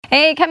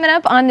Hey, coming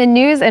up on the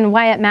news and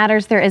why it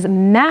matters, there is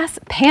mass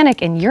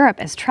panic in Europe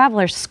as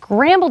travelers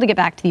scramble to get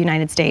back to the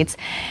United States.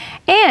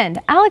 And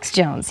Alex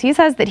Jones, he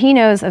says that he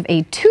knows of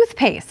a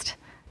toothpaste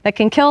that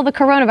can kill the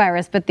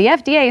coronavirus, but the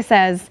FDA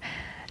says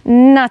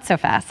not so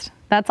fast.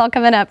 That's all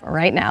coming up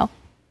right now.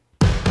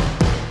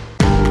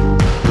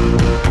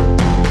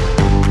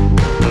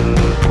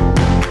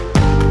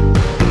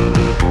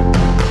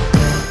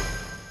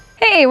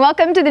 Hey,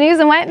 welcome to the news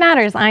and why it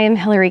matters. I am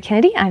Hillary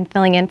Kennedy. I'm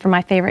filling in for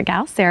my favorite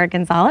gal, Sarah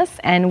Gonzalez.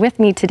 And with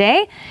me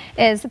today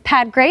is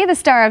Pat Gray, the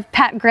star of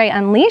Pat Gray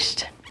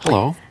Unleashed.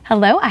 Hello.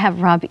 Hello. I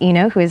have Rob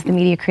Eno, who is the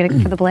media critic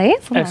for The Blaze.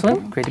 Excellent.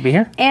 Welcome. Great to be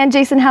here. And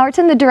Jason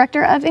Howerton, the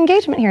director of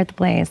engagement here at The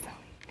Blaze.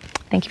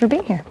 Thank you for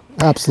being here.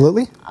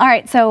 Absolutely. All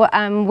right, so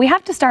we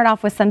have to start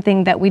off with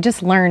something that we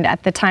just learned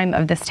at the time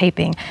of this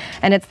taping,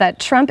 and it's that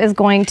Trump is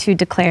going to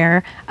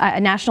declare a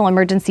national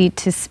emergency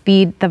to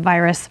speed the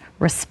virus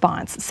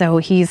response. So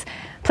he's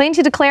planning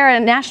to declare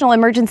a national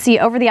emergency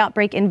over the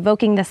outbreak,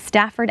 invoking the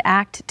Stafford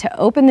Act to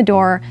open the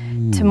door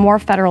to more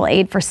federal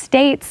aid for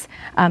states.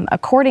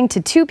 According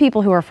to two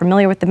people who are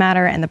familiar with the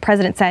matter, and the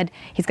president said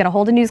he's going to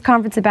hold a news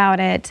conference about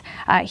it.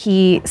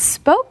 He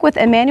spoke with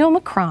Emmanuel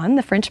Macron,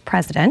 the French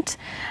president,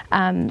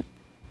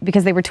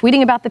 because they were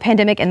tweeting about the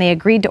pandemic, and they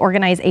agreed to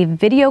organize a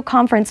video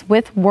conference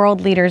with world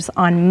leaders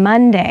on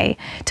Monday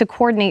to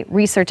coordinate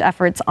research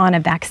efforts on a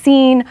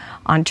vaccine,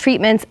 on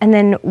treatments, and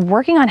then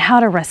working on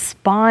how to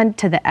respond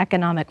to the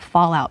economic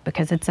fallout,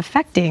 because it's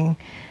affecting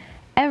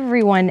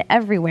everyone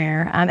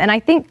everywhere. And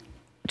I think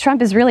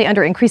Trump is really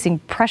under increasing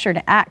pressure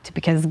to act,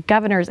 because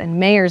governors and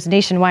mayors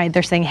nationwide,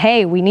 they're saying,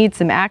 hey, we need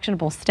some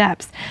actionable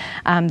steps.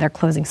 They're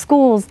closing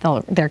schools,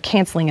 they're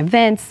canceling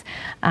events,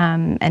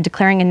 and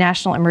declaring a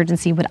national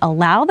emergency would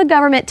allow the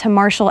government to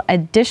marshal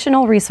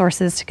additional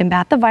resources to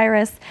combat the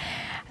virus.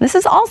 This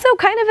is also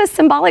kind of a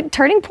symbolic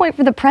turning point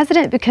for the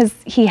president, because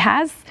he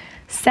has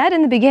said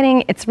in the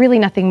beginning it's really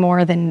nothing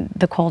more than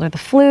the cold or the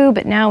flu,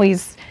 but now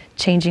he's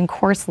changing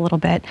course a little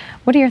bit.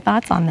 What are your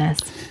thoughts on this?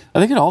 I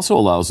think it also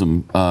allows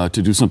them to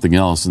do something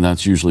else, and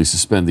that's usually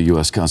suspend the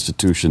U.S.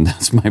 Constitution.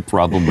 That's my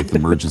problem with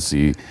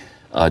emergency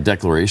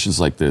declarations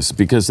like this,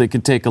 because they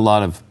can take a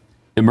lot of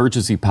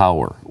emergency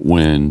power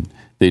when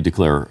they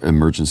declare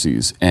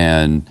emergencies,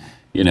 and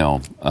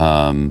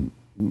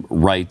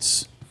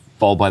rights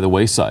fall by the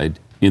wayside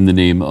in the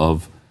name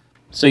of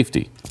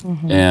safety.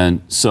 Mm-hmm.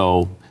 And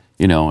so,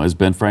 as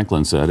Ben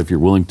Franklin said, if you're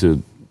willing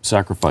to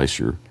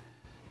sacrifice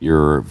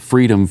your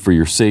freedom for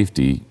your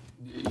safety,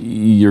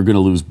 you're going to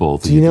lose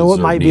both. Do you know what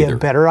might be a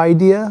better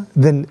idea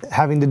than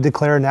having to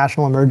declare a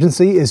national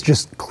emergency is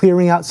just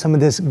clearing out some of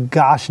this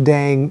gosh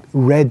dang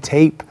red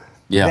tape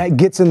that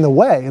gets in the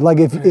way. Like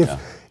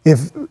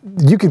if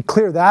you could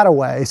clear that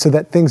away so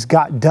that things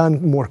got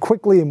done more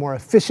quickly and more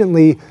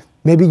efficiently,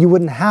 maybe you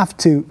wouldn't have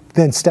to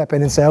then step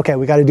in and say, okay,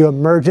 we got to do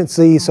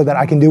emergency so that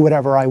I can do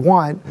whatever I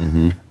want.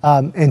 Mm-hmm.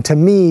 And to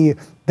me,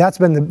 that's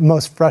been the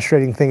most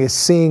frustrating thing, is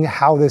seeing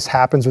how this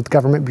happens with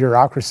government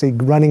bureaucracy,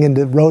 running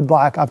into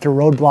roadblock after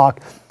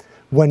roadblock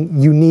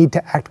when you need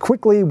to act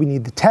quickly. We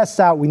need the tests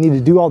out. We need to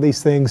do all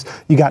these things.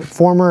 You got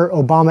former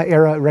Obama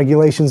era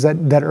regulations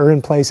that are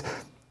in place.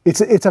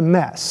 It's a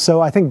mess. So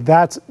I think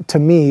that's, to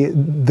me,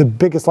 the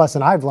biggest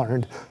lesson I've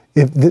learned.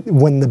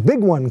 When the big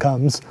one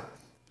comes,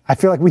 I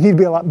feel like we need to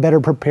be a lot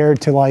better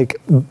prepared to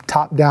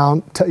top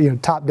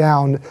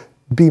down,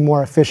 be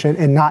more efficient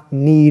and not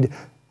need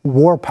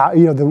war power,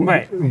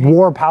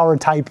 war power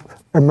type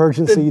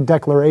emergency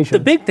declaration.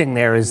 The big thing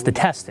there is the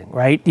testing,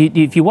 right?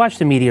 If you watch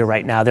the media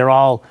right now, they're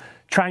all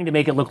trying to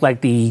make it look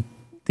like the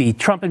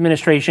Trump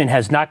administration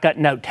has not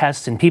gotten out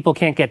tests, and people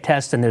can't get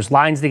tests, and there's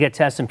lines to get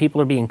tests, and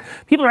people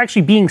are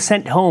actually being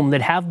sent home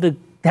that have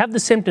the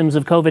symptoms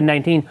of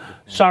COVID-19.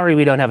 Sorry,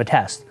 we don't have a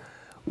test.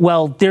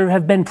 Well, there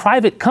have been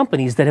private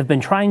companies that have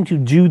been trying to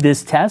do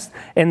this test,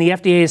 and the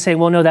FDA is saying,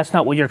 well, no, that's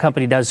not what your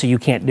company does, so you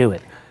can't do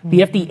it.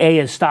 The FDA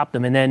has stopped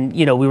them. And then,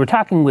 we were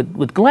talking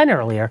with Glenn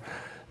earlier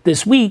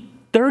this week,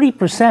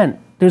 30%,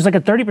 there's like a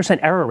 30%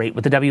 error rate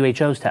with the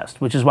WHO's test,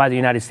 which is why the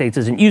United States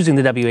isn't using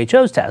the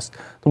WHO's test,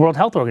 the World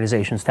Health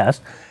Organization's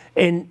test.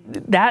 And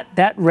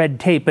that red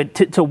tape, but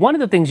to one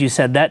of the things you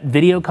said, that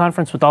video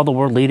conference with all the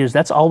world leaders,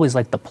 that's always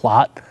like the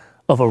plot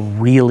of a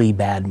really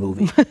bad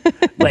movie.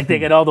 Like they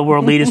get all the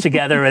world leaders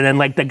together, and then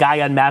like the guy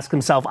unmasks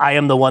himself, I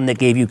am the one that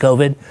gave you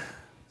COVID.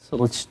 So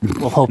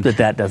we'll hope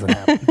that doesn't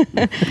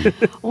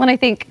happen. Well, and I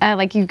think,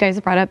 like you guys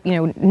brought up,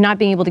 not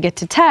being able to get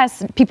to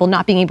tests, people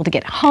not being able to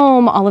get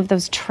home, all of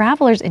those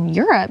travelers in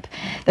Europe,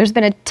 there's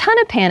been a ton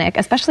of panic,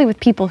 especially with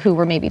people who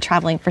were maybe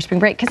traveling for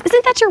spring break. Because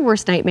isn't that your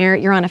worst nightmare?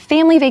 You're on a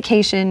family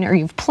vacation, or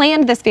you've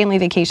planned this family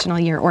vacation all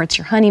year, or it's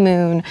your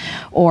honeymoon,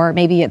 or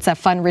maybe it's a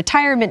fun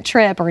retirement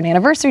trip or an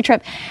anniversary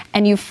trip,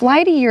 and you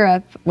fly to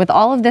Europe with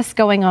all of this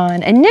going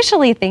on,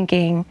 initially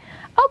thinking,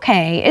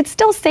 okay, it's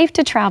still safe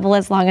to travel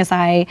as long as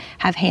I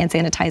have hand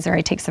sanitizer,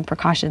 I take some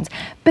precautions.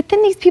 But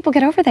then these people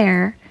get over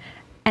there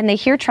and they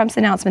hear Trump's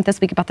announcement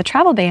this week about the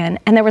travel ban,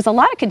 and there was a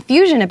lot of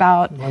confusion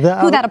about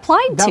who that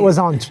applied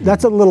to.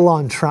 That's a little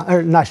on Trump, or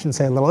I shouldn't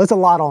say a little, it's a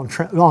lot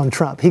on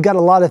Trump. He got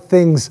a lot of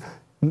things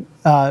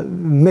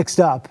mixed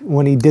up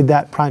when he did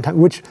that prime time,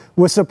 which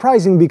was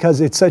surprising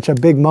because it's such a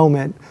big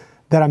moment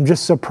that I'm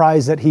just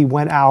surprised that he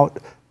went out,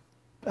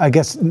 I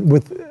guess,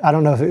 I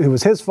don't know if it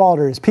was his fault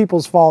or his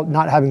people's fault,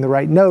 not having the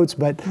right notes,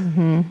 but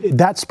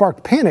that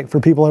sparked panic for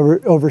people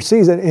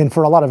overseas and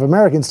for a lot of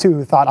Americans too,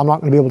 who thought, I'm not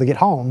going to be able to get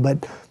home.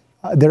 But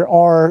there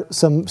are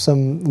some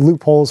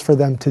loopholes for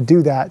them to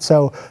do that.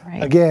 So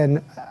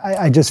again,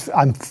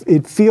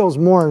 it feels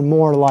more and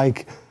more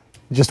like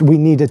just we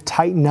need to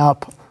tighten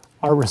up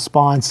our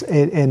response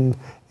and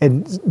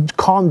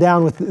calm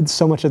down with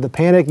so much of the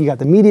panic. You got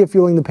the media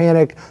fueling the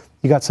panic.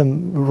 You got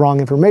some wrong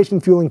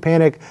information fueling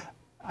panic.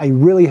 I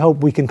really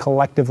hope we can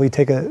collectively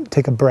take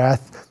a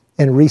breath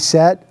and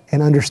reset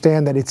and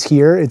understand that it's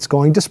here. It's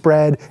going to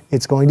spread.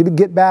 It's going to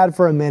get bad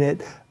for a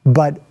minute,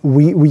 but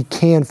we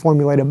can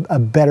formulate a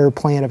better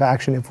plan of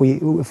action if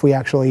we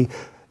actually,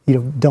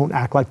 don't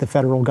act like the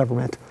federal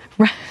government.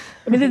 Right.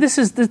 I mean, this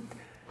is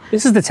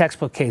the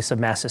textbook case of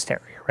mass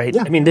hysteria, right?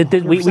 Yeah, I mean,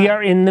 we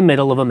are in the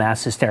middle of a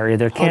mass hysteria.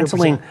 They're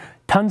canceling 100%.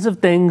 Tons of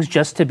things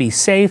just to be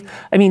safe.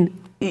 I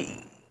mean,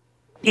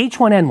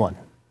 H1N1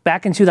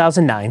 back in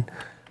 2009.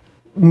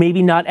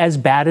 Maybe not as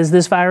bad as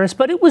this virus,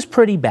 but it was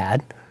pretty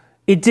bad.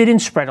 It didn't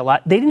spread a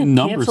lot. They didn't In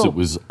numbers, cancel. it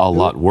was a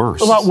lot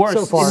worse. A lot worse.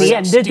 So far, in the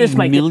end, this 60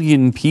 might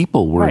million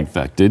people were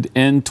infected,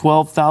 and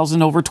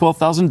over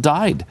 12,000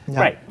 died. Yeah.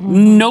 Right.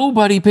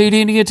 Nobody paid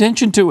any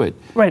attention to it.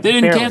 Right, They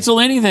didn't barely.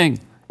 cancel anything.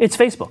 It's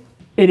Facebook.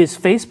 It is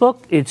Facebook.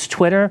 It's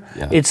Twitter.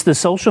 Yeah. It's the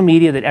social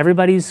media that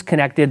everybody's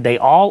connected. They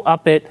all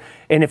up it.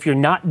 And if you're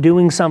not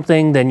doing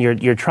something, then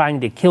you're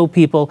trying to kill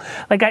people.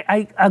 Like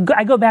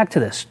I go back to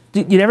this.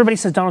 Everybody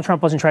says Donald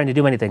Trump wasn't trying to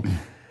do anything.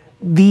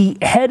 The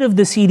head of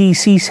the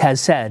CDC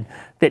has said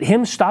that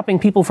him stopping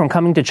people from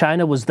coming to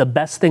China was the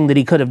best thing that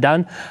he could have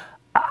done.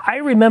 I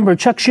remember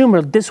Chuck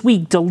Schumer this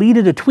week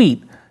deleted a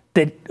tweet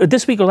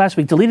this week or last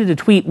week deleted a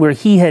tweet where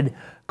he had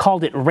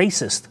called it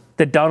racist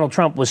that Donald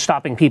Trump was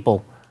stopping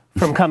people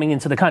from coming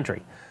into the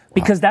country.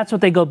 Because that's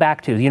what they go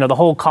back to, the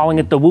whole calling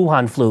it the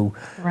Wuhan flu,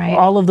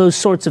 all of those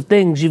sorts of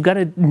things. You've got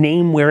to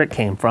name where it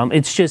came from.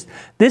 It's just,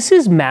 this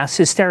is mass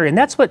hysteria. And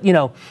that's what,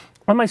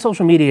 on my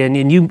social media,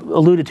 and you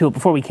alluded to it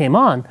before we came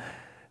on,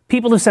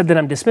 people have said that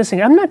I'm dismissing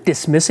it. I'm not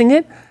dismissing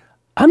it.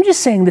 I'm just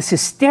saying this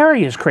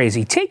hysteria is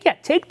crazy. Take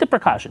the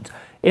precautions.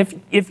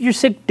 If you're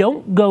sick,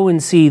 don't go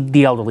and see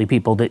the elderly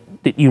people that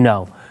you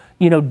know.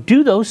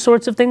 Do those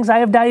sorts of things. I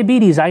have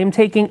diabetes. I am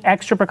taking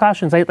extra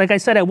precautions. Like I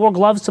said, I wore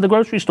gloves to the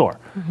grocery store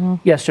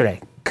yesterday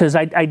because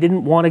I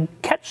didn't want to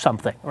catch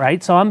something,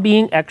 right? So I'm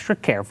being extra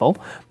careful.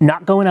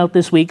 Not going out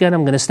this weekend.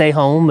 I'm going to stay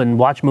home and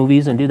watch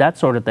movies and do that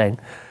sort of thing.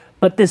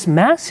 But this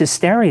mass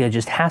hysteria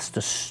just has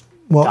to stop.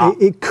 Well,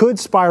 it could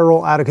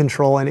spiral out of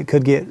control and it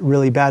could get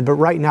really bad. But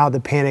right now,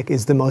 the panic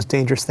is the most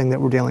dangerous thing that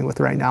we're dealing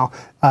with right now.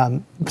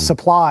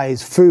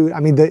 Supplies, food. I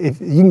mean, if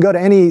you can go to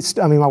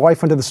my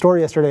wife went to the store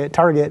yesterday at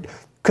Target,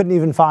 couldn't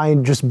even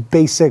find just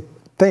basic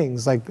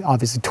things, like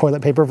obviously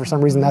toilet paper for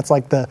some reason. That's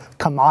like the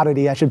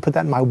commodity. I should put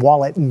that in my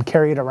wallet and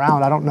carry it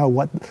around. I don't know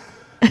what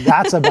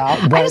that's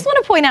about. But I just want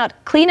to point out,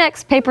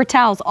 Kleenex paper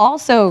towels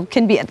also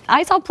can be,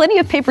 I saw plenty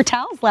of paper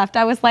towels left.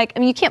 I was like,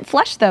 you can't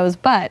flush those,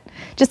 but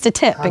just a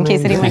tip in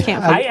case anyone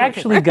can't flush. I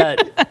actually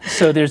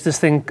so there's this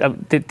thing,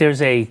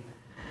 there's a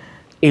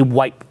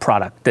wipe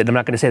product that I'm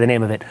not going to say the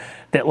name of it,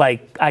 that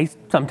I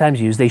sometimes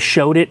use. They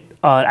showed it,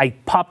 I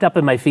popped up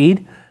in my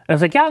feed. I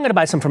was like, I'm going to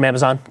buy some from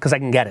Amazon because I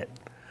can get it.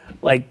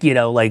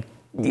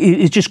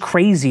 It's just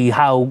crazy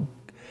how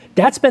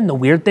that's been the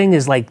weird thing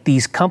is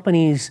these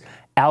companies'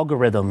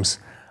 algorithms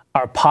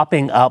are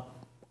popping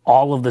up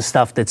all of the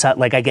stuff that's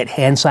I get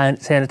hand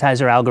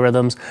sanitizer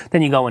algorithms,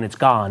 then you go and it's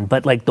gone.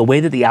 But the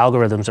way that the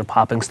algorithms are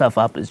popping stuff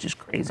up is just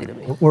crazy to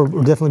me. We're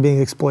definitely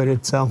being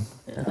exploited. So, All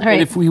right.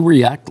 And if we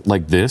react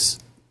like this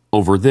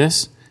over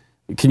this,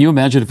 can you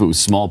imagine if it was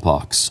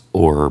smallpox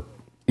or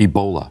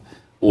Ebola?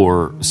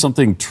 Or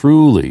something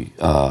truly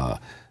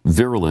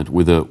virulent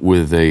with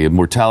a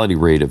mortality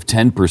rate of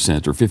 10%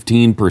 or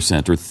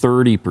 15% or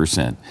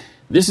 30%.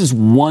 This is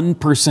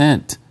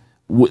 1%.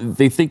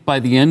 They think by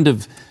the end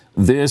of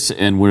this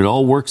and when it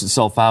all works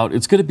itself out,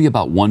 it's going to be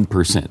about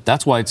 1%.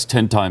 That's why it's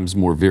 10 times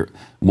more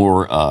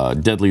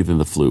deadly than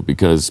the flu,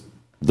 because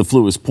the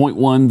flu is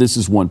 0.1, this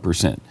is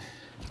 1%.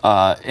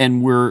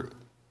 And we're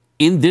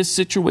in this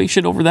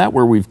situation over that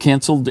where we've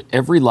canceled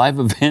every live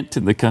event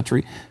in the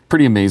country.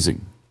 Pretty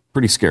amazing.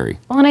 Pretty scary.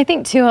 Well, and I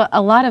think, too,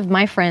 a lot of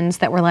my friends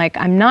that were like,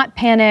 I'm not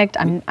panicked,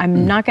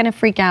 I'm not going to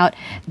freak out,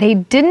 they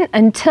didn't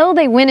until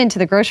they went into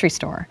the grocery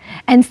store.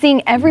 And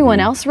seeing everyone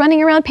else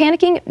running around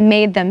panicking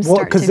made them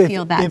start to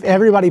feel that. If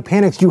everybody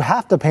panics, you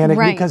have to panic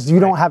because you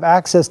don't have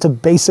access to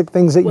basic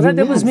things that you need.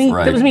 That was me.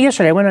 That was me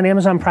yesterday. I went on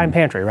Amazon Prime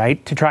Pantry,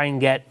 right, to try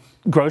and get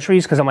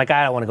groceries because I'm like,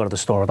 I don't want to go to the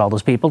store with all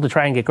those people to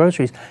try and get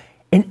groceries.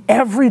 And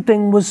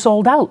everything was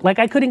sold out.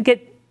 I couldn't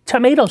get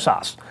tomato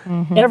sauce.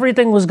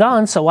 Everything was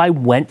gone, so I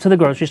went to the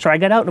grocery store. I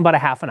got out in about a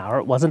half an hour.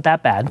 It wasn't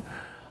that bad.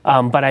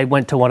 But I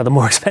went to one of the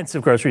more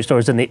expensive grocery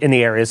stores in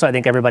the area, so I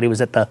think everybody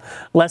was at the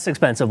less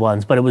expensive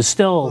ones. But it was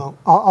still.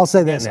 Well, I'll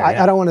say this: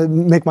 I don't want to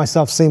make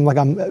myself seem like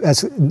I'm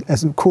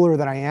as cooler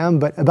than I am.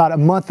 But about a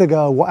month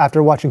ago,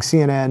 after watching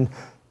CNN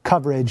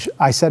coverage,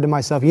 I said to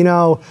myself,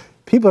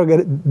 people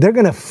they're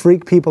gonna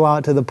freak people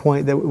out to the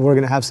point that we're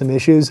gonna have some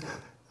issues.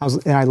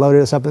 And I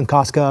loaded us up in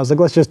Costco. I was like,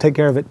 let's just take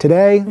care of it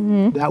today.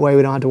 That way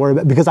we don't have to worry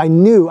about it. Because I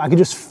knew, I could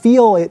just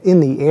feel it in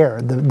the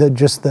air,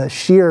 just the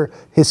sheer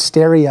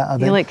hysteria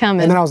of it. Feel it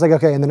coming. And then I was like,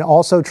 okay, and then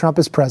also Trump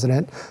is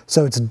president,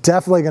 so it's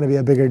definitely going to be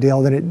a bigger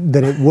deal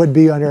than it would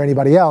be under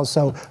anybody else.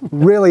 So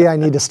really, I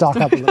need to stock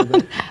up a little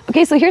bit.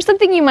 Okay, so here's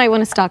something you might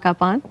want to stock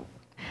up on.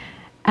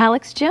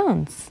 Alex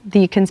Jones,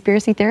 the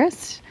conspiracy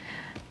theorist,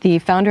 the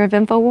founder of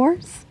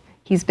InfoWars,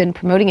 he's been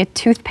promoting a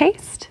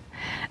toothpaste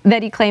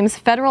that he claims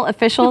federal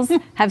officials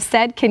have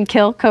said can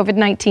kill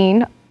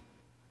COVID-19.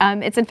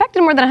 It's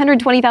infected more than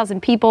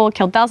 120,000 people,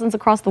 killed thousands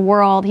across the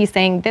world. He's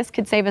saying this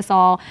could save us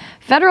all.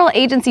 Federal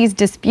agencies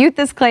dispute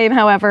this claim,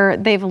 however.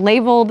 They've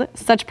labeled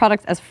such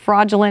products as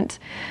fraudulent.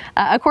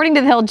 According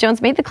to The Hill, Jones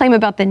made the claim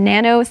about the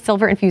nano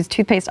silver-infused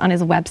toothpaste on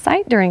his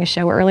website during a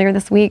show earlier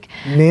this week.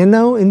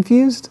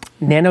 Nano-infused?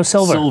 Nano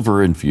silver.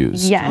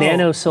 Silver-infused. Yes.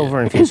 Nano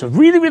silver-infused. So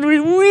really, really,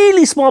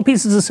 really small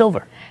pieces of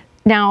silver.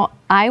 Now,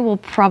 I will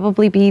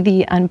probably be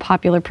the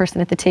unpopular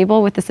person at the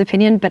table with this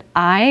opinion, but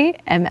I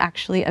am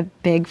actually a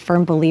big,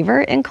 firm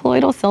believer in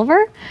colloidal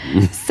silver.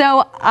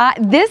 So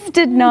this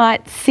did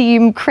not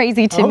seem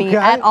crazy to me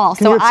at all.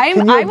 So I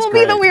will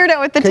be the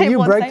weirdo at the table. Can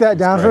you break that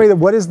down for me?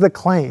 What is the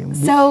claim?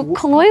 So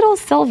colloidal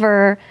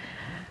silver,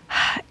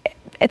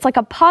 it's like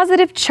a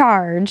positive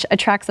charge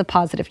attracts a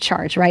positive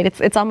charge, right?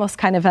 It's almost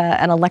kind of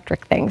an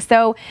electric thing.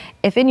 So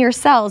if in your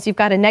cells you've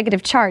got a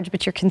negative charge,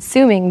 but you're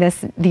consuming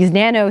these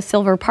nano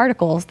silver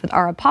particles that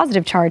are a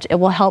positive charge, it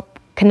will help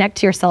connect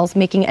to your cells,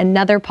 making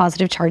another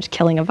positive charge,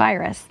 killing a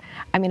virus.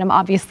 I mean, I'm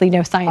obviously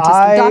no scientist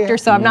or doctor,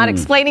 so I'm not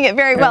explaining it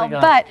very well,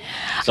 but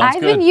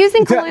I've been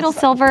using colloidal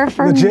silver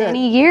for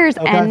many years,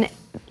 and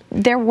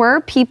there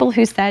were people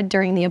who said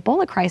during the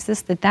Ebola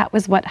crisis that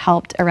was what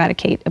helped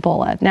eradicate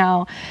Ebola.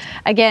 Now,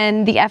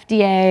 again, the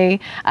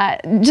FDA,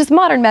 just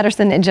modern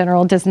medicine in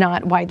general, does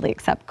not widely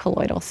accept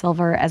colloidal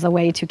silver as a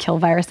way to kill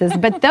viruses.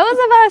 But those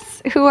of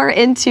us who are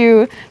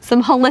into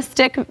some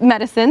holistic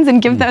medicines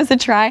and give those a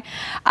try,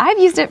 I've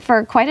used it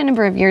for quite a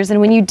number of years.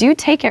 And when you do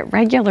take it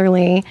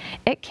regularly,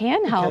 it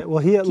can help. Okay, well,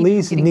 he at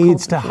least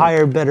needs to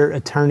hire better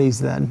attorneys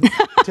then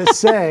to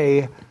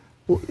say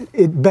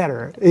it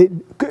better.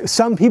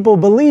 Some people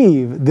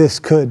believe this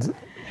could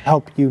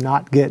help you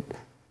not get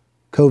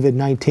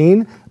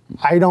COVID-19.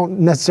 I don't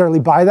necessarily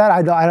buy that.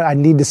 I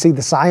need to see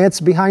the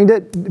science behind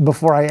it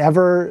before I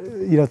ever,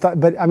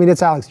 but I mean,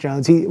 it's Alex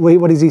Jones.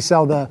 What does he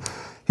sell?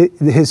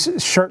 His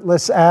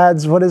shirtless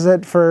ads. What is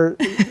it for?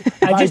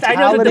 I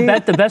know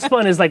that the best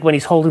one is like when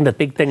he's holding the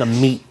big thing of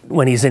meat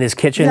when he's in his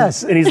kitchen,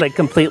 and he's like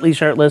completely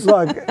shirtless.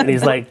 Look, and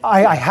he's like,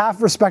 I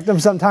half respect him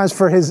sometimes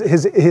for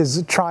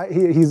his try.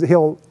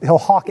 He'll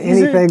hawk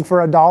anything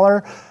for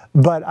 $1,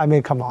 but I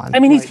mean, come on. I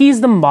mean, he's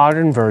the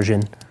modern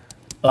version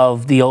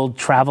of the old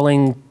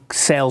traveling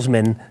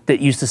salesman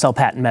that used to sell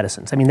patent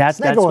medicines. I mean, that's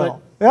oil.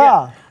 what.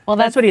 Yeah. Well,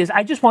 that's what he is.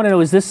 I just want to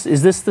know: is this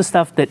the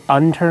stuff that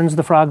unturns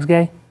the frogs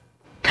gay?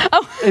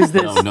 Oh. Is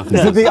this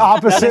is it the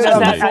opposite?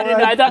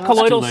 I thought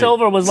colloidal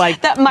silver was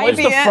like, that might once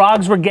be the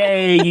frogs were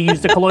gay, you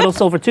used the colloidal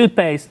silver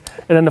toothpaste,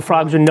 and then the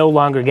frogs are no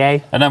longer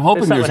gay. And I'm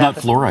hoping there's not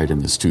fluoride in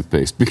this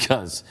toothpaste,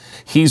 because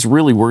he's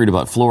really worried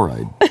about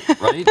fluoride,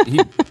 right?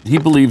 he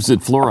believes that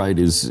fluoride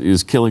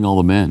is killing all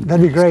the men.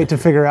 That'd be great to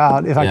figure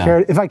out. If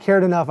I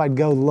cared enough, I'd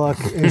go look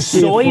and see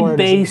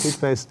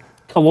soy-based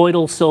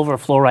colloidal silver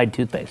fluoride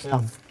toothpaste.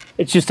 Yeah.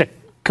 It's just a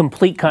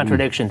complete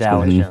contradiction to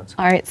Alex Jones.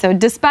 All right, so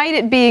despite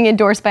it being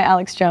endorsed by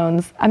Alex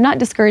Jones, I'm not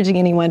discouraging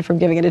anyone from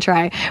giving it a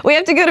try. We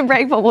have to go to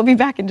break, but we'll be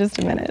back in just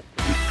a minute.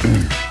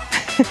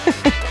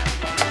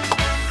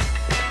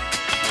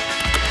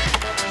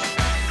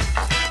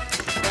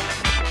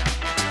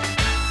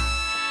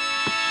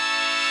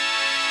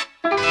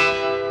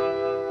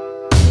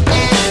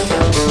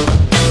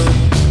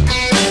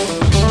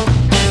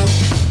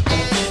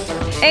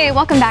 Hey,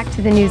 welcome back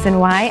to the News and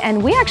Why.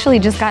 And we actually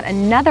just got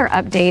another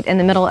update in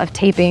the middle of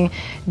taping.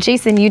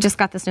 Jason, you just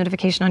got this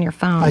notification on your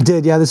phone. I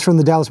did, yeah. This is from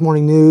the Dallas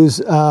Morning News.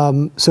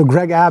 So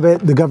Greg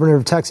Abbott, the governor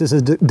of Texas,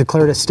 has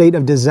declared a state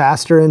of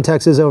disaster in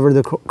Texas over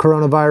the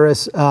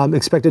coronavirus.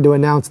 Expected to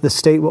announce the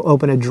state will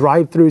open a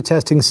drive-through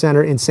testing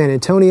center in San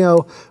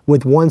Antonio,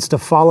 with ones to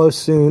follow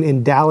soon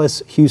in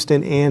Dallas,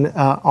 Houston, and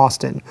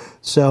Austin.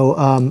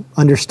 So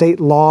under state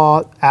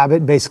law,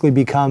 Abbott basically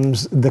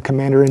becomes the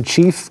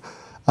commander-in-chief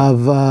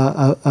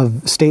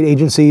of state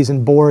agencies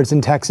and boards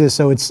in Texas.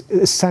 So it's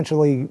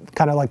essentially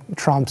kind of like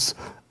Trump's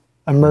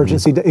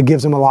emergency. It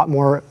gives him a lot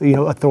more,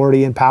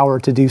 authority and power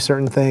to do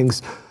certain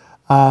things.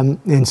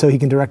 And so he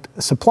can direct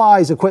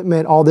supplies,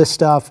 equipment, all this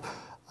stuff.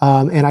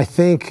 And I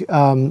think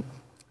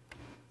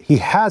he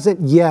hasn't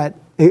yet,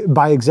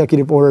 by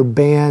executive order,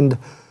 banned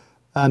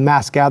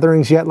mass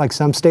gatherings yet, like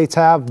some states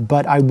have.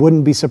 But I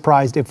wouldn't be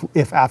surprised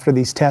if after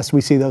these tests we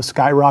see those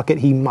skyrocket,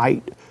 he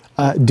might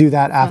do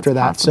that after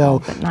that.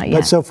 Possible,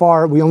 but so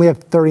far we only have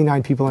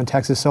 39 people in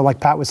Texas. So like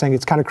Pat was saying,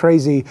 it's kind of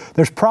crazy.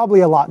 There's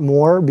probably a lot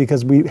more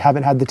because we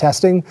haven't had the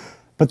testing.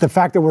 But the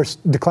fact that we're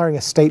declaring a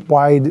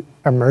statewide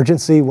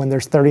emergency when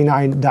there's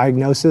 39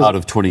 diagnoses out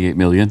of 28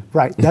 million,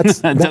 right? That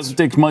doesn't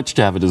take much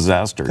to have a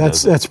disaster.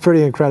 That's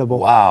pretty incredible.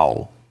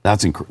 Wow,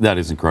 that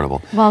is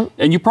incredible. Well,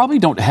 and you probably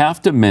don't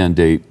have to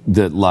mandate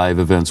that live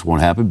events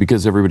won't happen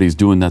because everybody's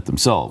doing that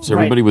themselves.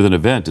 Everybody with an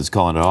event is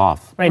calling it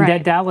off.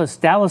 Right.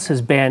 Dallas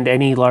has banned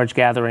any large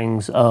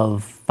gatherings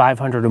of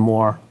 500 or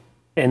more,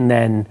 and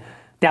then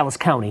Dallas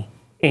County.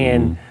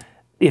 And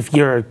if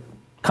you're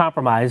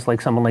compromised,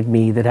 like someone like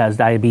me that has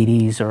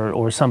diabetes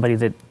or somebody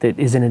that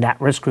is in an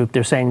at-risk group,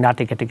 they're saying not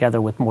to get together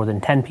with more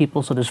than 10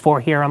 people. So there's 4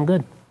 here, I'm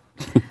good.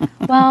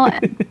 Well,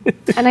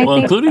 and I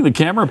think including the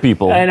camera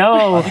people. I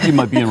know. I think you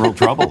might be in real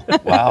trouble.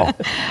 Wow.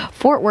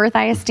 Fort Worth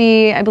ISD,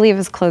 I believe,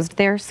 has closed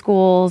their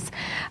schools.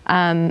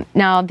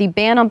 Now, the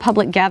ban on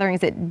public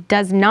gatherings, it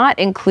does not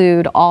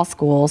include all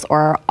schools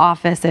or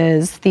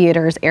offices,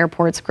 theaters,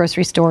 airports,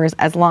 grocery stores,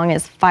 as long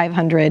as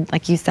 500,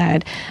 like you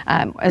said,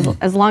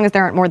 as long as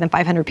there aren't more than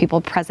 500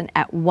 people present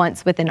at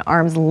once within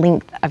arm's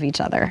length of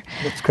each other.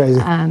 That's crazy.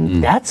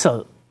 That's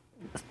a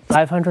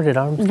 500 at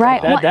arms.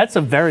 Right. That's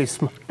a very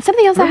small.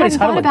 Something else I hadn't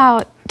thought huddling.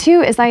 about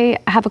too is I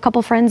have a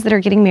couple friends that are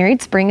getting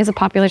married. Spring is a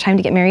popular time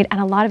to get married, and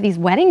a lot of these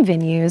wedding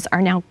venues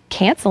are now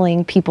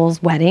canceling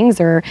people's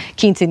weddings or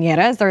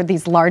quinceañeras or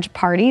these large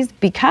parties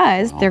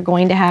because they're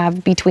going to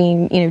have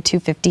between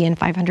 250 and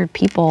 500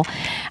 people,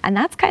 and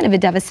that's kind of a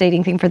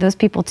devastating thing for those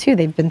people too.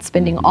 They've been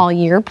spending all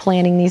year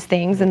planning these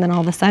things, and then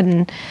all of a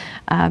sudden,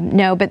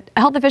 no. But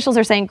health officials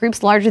are saying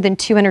groups larger than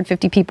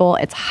 250 people,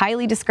 it's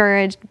highly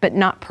discouraged but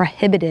not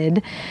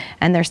prohibited,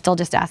 and they're still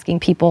just asking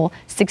people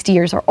 60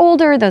 years or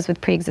older, those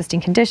with pre-existing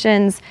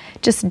conditions,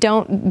 just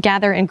don't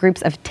gather in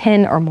groups of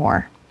 10 or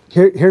more.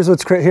 Here's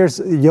what's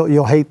crazy.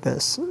 You'll hate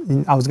this.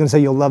 I was going to say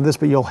you'll love this,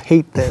 but you'll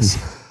hate this.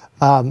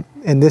 And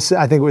this,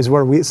 I think, was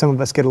where some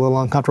of us get a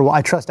little uncomfortable.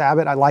 I trust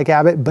Abbott. I like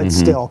Abbott, but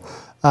still.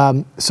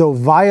 So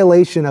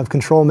violation of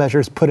control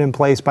measures put in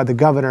place by the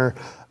governor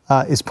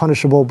is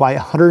punishable by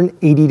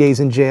 180 days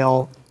in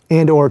jail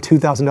and or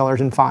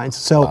 $2,000 in fines.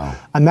 So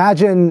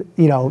imagine,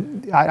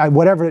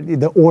 whatever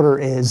the order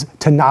is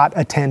to not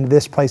attend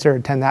this place or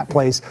attend that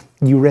place,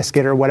 you risk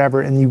it or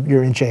whatever, and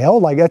you're in jail.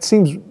 Like that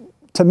seems,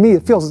 to me,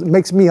 it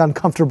makes me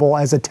uncomfortable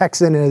as a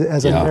Texan,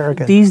 as an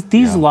American.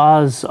 These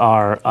laws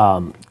are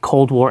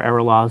Cold War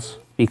era laws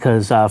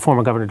because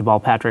former Governor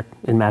Deval Patrick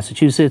in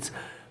Massachusetts,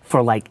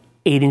 for like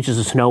 8 inches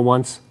of snow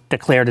once,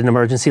 declared an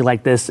emergency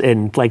like this,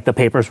 and like the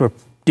papers were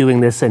doing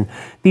this. And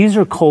these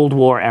are Cold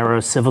War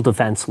era civil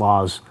defense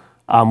laws,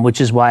 which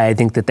is why I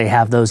think that they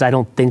have those.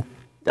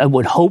 I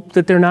would hope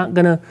that they're not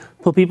going to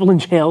put people in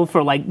jail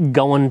for like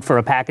going for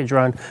a package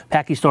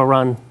store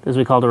run, as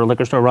we called it, or a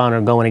liquor store run,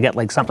 or going to get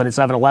like something at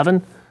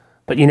 7-Eleven.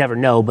 But you never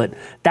know. But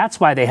that's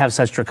why they have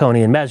such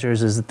draconian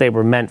measures, is that they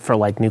were meant for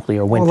like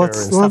nuclear winter and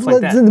stuff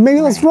like that.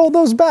 Maybe let's roll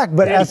those back.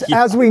 But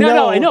as we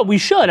know, I know we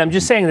should. I'm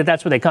just saying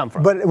that's where they come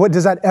from. But what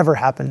does that ever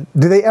happen?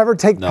 Do they ever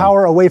take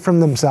power away from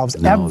themselves?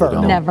 No, ever? they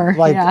don't.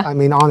 Never. I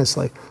mean,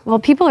 honestly. Well,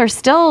 people are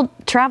still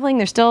traveling.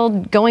 They're still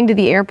going to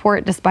the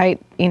airport despite,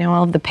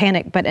 all of the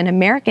panic. But an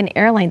American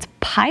Airlines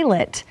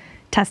pilot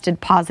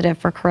tested positive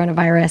for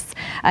coronavirus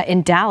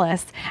in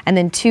Dallas, and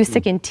then 2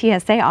 sickened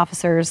TSA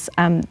officers,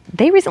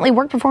 they recently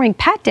worked performing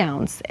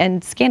pat-downs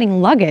and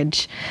scanning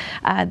luggage.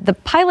 The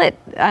pilot,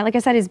 like I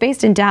said, is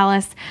based in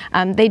Dallas.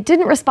 They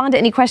didn't respond to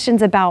any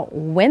questions about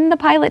when the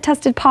pilot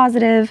tested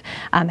positive,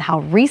 how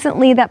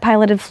recently that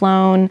pilot had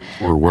flown.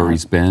 Or where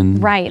he's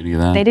been. Right. Any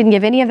of that. They didn't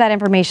give any of that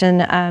information.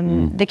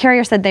 The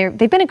carrier said they've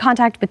been in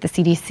contact with the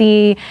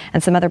CDC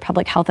and some other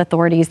public health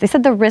authorities. They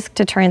said the risk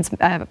to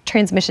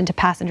transmission to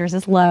passengers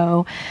is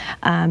low.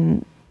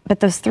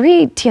 But those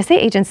 3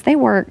 TSA agents, they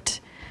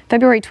worked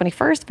February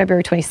 21st,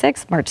 February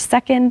 26th, March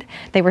 2nd.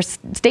 They were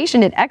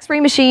stationed at X-ray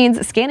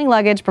machines, scanning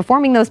luggage,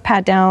 performing those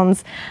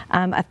pat-downs.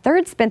 A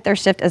third spent their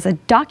shift as a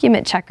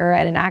document checker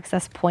at an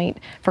access point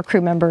for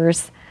crew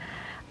members.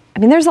 I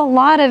mean, there's a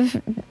lot of,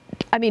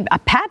 a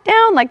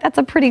pat-down, like that's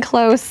a pretty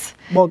close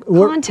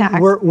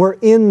contact. We're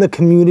in the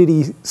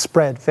community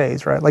spread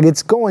phase, right? Like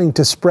it's going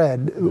to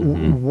spread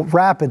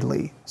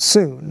rapidly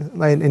soon,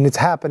 right? And it's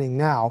happening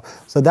now.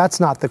 So that's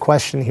not the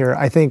question here.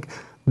 I think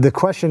the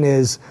question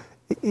is,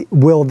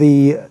 will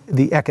the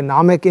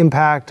economic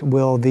impact,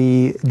 will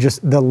the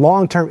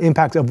long-term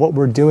impact of what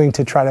we're doing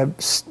to try to,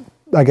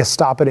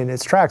 stop it in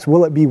its tracks,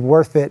 will it be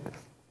worth it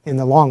in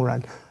the long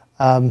run?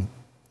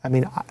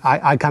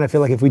 I kind of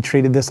feel like if we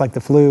treated this like the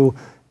flu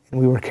and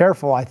we were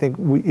careful, I think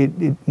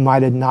it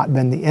might have not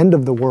been the end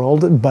of the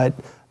world, but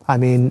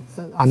I'm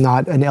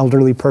not an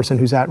elderly person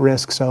who's at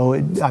risk, so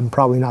I'm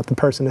probably not the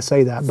person to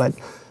say that, but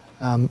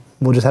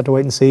we'll just have to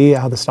wait and see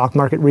how the stock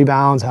market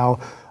rebounds,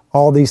 how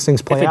all these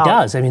things play out.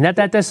 If it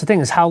does, that's the thing,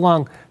 is how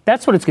long,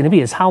 that's what it's going to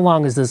be, is how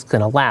long is this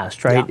going to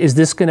last, right? Yeah. Is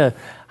this going to,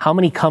 how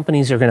many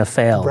companies are going to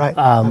fail? Right.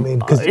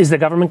 Is the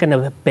government going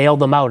to bail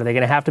them out? Are they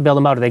going to have to bail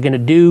them out? Are they going to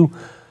do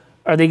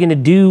Are they going to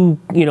do,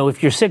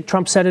 if you're sick,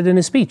 Trump said it in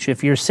his speech,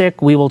 if you're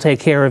sick, we will take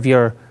care of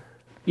your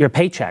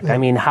paycheck. I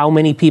mean, how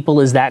many people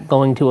is that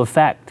going to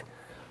affect?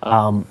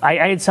 I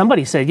had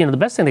somebody say, the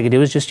best thing they could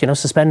do is just,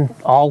 suspend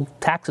all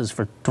taxes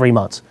for 3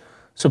 months.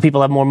 So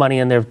people have more money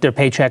in their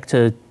paycheck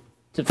to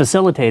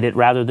facilitate it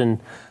rather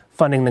than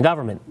funding the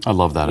government. I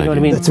love that idea. What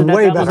I mean? It's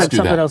way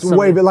better.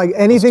 Way, but like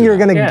anything you're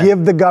going to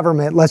give the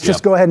government, let's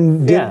just go ahead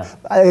and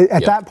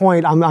at that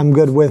point, I'm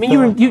good with. I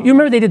mean, you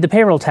remember they did the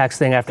payroll tax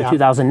thing after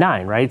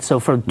 2009, right? So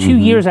for 2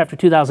 years after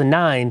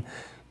 2009,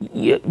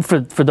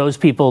 for those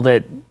people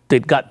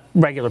that got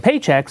regular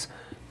paychecks,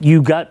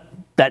 you got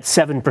that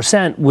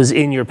 7% was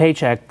in your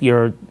paycheck.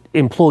 Your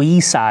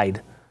employee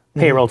side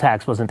payroll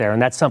tax wasn't there,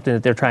 and that's something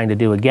that they're trying to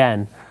do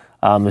again.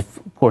 Of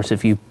course,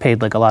 if you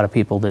paid like a lot of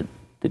people that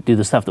do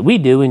the stuff that we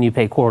do, and you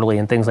pay quarterly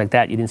and things like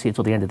that, you didn't see it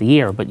till the end of the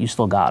year, but you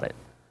still got it.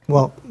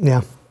 Well,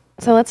 yeah.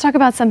 So let's talk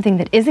about something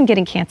that isn't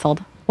getting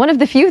canceled. One of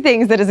the few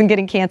things that isn't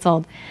getting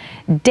canceled.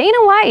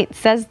 Dana White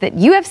says that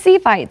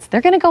UFC fights,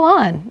 they're going to go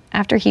on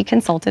after he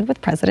consulted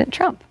with President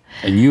Trump.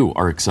 And you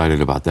are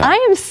excited about that. I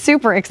am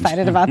super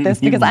excited about this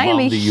because I am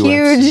a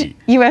huge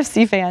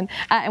UFC fan.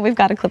 And we've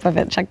got a clip of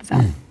it. Check this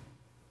out.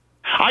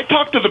 I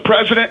talked to the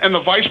president and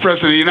the vice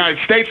president of the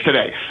United States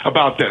today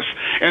about this,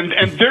 and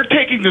they're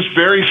taking this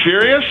very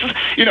serious,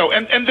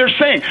 and they're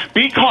saying,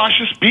 be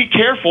cautious, be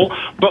careful,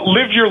 but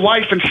live your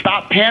life and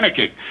stop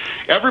panicking.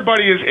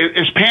 Everybody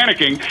is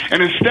panicking,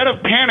 and instead of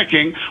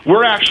panicking,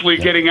 we're actually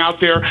getting out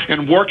there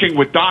and working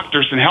with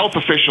doctors and health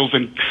officials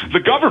and the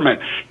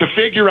government to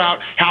figure out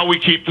how we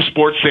keep the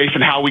sport safe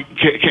and how we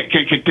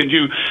can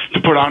continue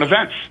to put on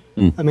events.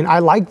 I mean, I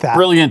like that.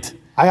 Brilliant.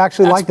 I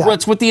actually like that.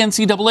 That's what the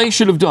NCAA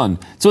should have done.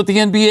 It's what the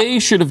NBA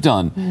should have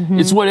done.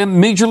 It's what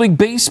Major League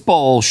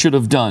Baseball should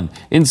have done.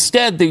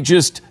 Instead, they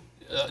just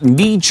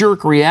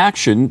knee-jerk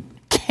reaction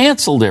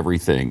canceled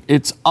everything.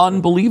 It's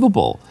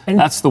unbelievable. And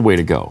that's the way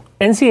to go.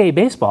 NCAA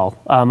baseball.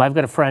 I've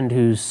got a friend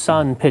whose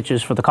son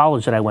pitches for the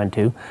college that I went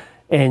to,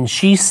 and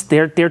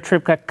their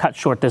trip got cut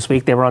short this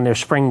week. They were on their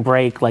spring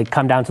break,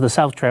 come down to the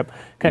South trip,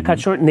 got cut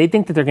short, and they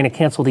think that they're going to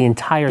cancel the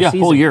entire season.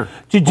 Whole year.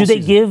 Do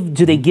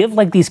they give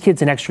like these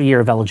kids an extra year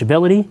of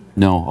eligibility?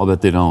 No, I'll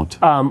bet they don't.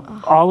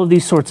 All of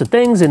these sorts of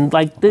things, and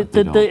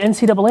the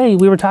NCAA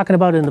we were talking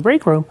about in the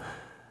break room.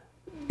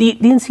 The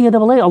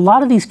NCAA, a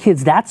lot of these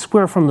kids, that's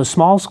where from the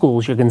small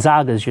schools, your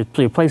Gonzagas,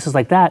 your places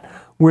like that,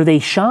 where they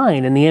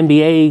shine, and the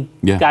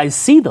NBA guys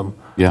see them.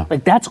 Yeah.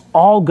 That's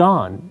all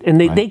gone. And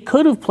they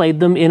could have played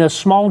them in a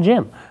small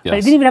gym. Yes.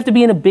 They didn't even have to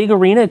be in a big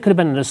arena. It could have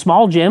been in a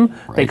small gym.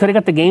 Right. They could have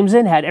got the games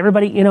in, had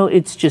everybody,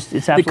 it's absolutely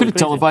They could have crazy.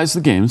 televised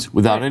the games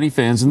without any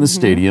fans in the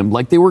stadium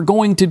like they were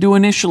going to do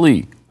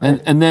initially.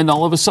 And then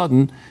all of a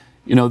sudden,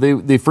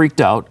 they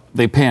freaked out,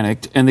 they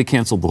panicked, and they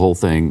canceled the whole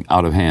thing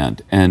out of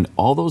hand. And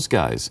all those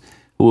guys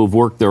who have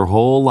worked their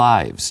whole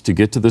lives to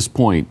get to this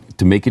point,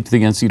 to make it to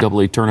the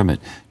NCAA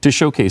tournament, to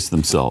showcase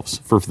themselves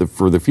for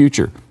the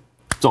future,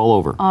 it's all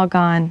over. All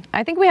gone.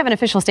 I think we have an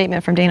official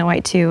statement from Dana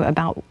White, too,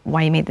 about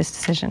why he made this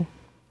decision.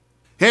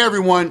 Hey,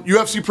 everyone.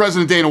 UFC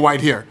President Dana White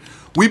here.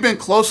 We've been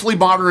closely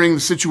monitoring the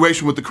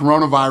situation with the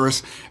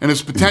coronavirus and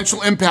its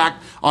potential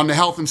impact on the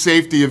health and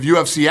safety of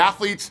UFC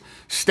athletes,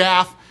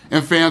 staff,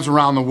 and fans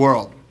around the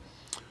world.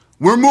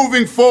 We're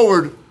moving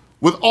forward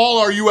with all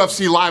our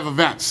UFC live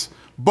events,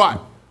 but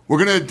we're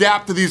going to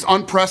adapt to these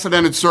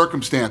unprecedented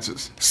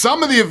circumstances.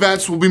 Some of the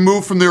events will be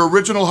moved from their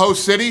original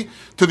host city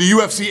to the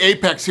UFC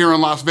Apex here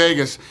in Las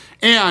Vegas,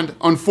 and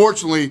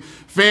unfortunately,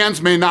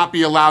 fans may not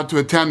be allowed to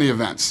attend the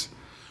events.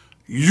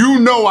 You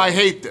know I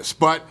hate this,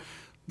 but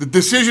the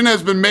decision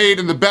has been made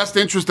in the best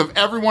interest of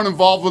everyone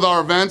involved with our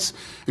events,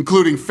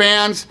 including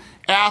fans,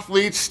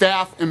 athletes,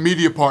 staff, and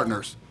media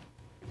partners.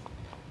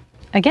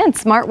 Again,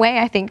 smart way,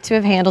 I think, to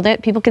have handled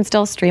it. People can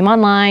still stream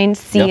online,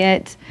 see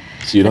it.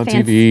 See it on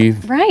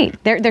TV. Right.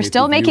 They're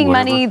still making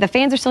money. The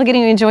fans are still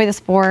getting to enjoy the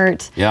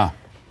sport. Yeah.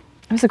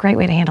 It was a great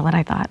way to handle it,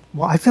 I thought.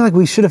 Well, I feel like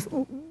we should have.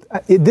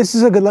 This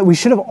is a good. We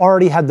should have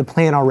already had the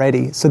plan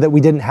already, so that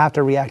we didn't have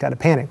to react out of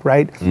panic.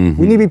 Right. We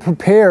need to be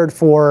prepared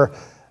for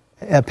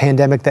a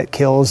pandemic that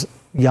kills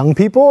young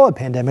people, a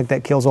pandemic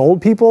that kills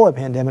old people, a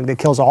pandemic that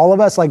kills all of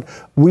us. Like,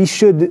 we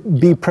should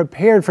be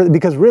prepared for,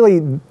 because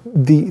really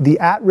the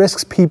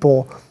at-risk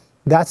people,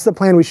 that's the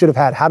plan we should have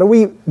had. How do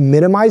we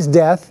minimize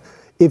death?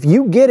 If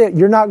you get it,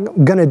 you're not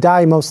going to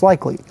die most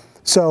likely.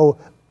 So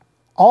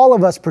all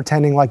of us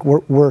pretending like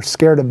we're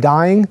scared of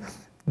dying,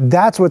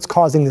 that's what's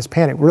causing this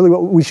panic. Really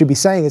what we should be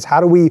saying is,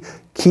 how do we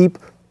keep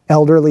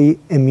elderly,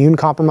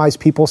 immune-compromised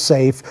people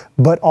safe,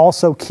 but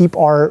also keep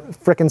our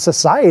frickin'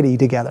 society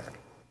together?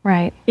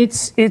 Right.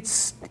 It's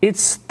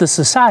the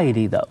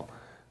society, though.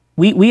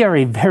 We are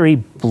a very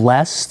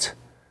blessed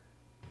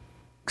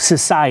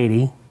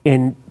society.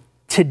 In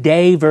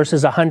today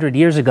versus 100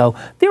 years ago,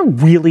 there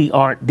really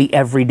aren't the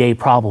everyday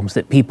problems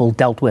that people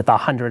dealt with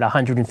 100,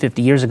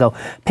 150 years ago.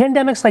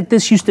 Pandemics like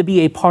this used to be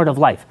a part of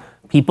life.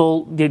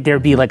 People,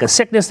 there'd be like a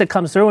sickness that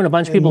comes through and a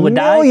bunch of people would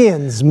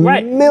millions, die.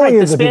 Millions. Right.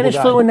 The Spanish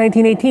flu in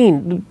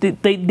 1918,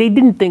 they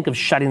didn't think of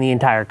shutting the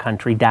entire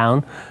country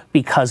down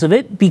because of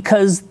it,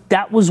 because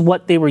that was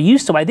what they were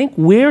used to. I think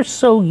we're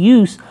so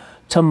used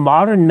to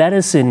modern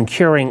medicine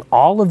curing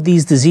all of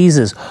these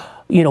diseases.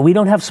 You know, we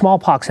don't have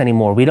smallpox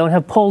anymore. We don't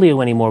have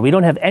polio anymore. We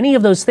don't have any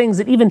of those things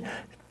that even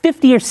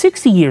 50 or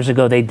 60 years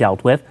ago they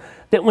dealt with,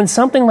 that when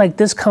something like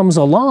this comes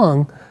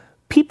along,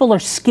 people are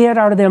scared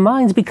out of their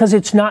minds because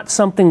it's not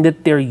something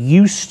that they're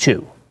used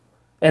to.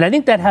 And I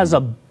think that has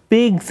a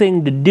big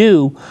thing to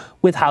do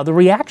with how the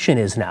reaction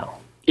is now.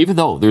 Even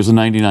though there's a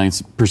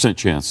 99%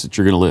 chance that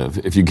you're going to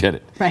live if you get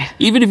it. Right.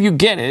 Even if you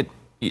get it,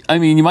 I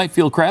mean, you might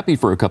feel crappy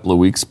for a couple of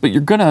weeks, but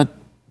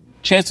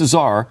chances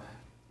are,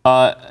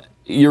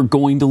 you're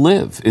going to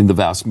live in the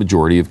vast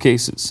majority of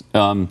cases.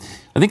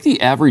 I think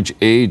the average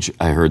age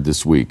I heard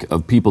this week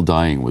of people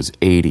dying was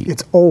 80.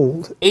 It's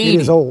old. 80. It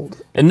is old.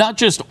 And not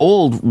just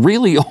old,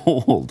 really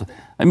old.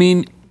 I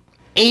mean,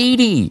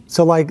 80.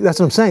 So, like, that's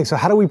what I'm saying. So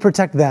how do we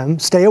protect them,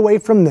 stay away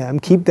from them,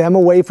 keep them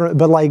away from,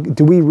 but like,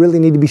 do we really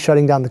need to be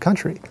shutting down the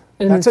country?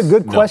 That's a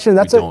good question.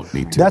 No, we don't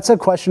need to. That's a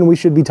question we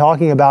should be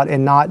talking about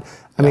and not,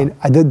 I mean,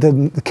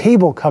 the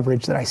cable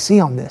coverage that I see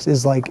on this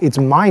is like, it's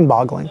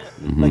mind-boggling.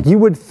 Mm-hmm. Like, you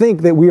would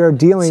think that we are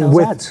dealing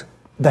with... Ads.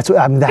 That's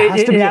what, that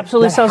has to be. It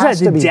absolutely sells ads.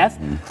 Death.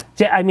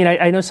 I mean,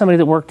 I know somebody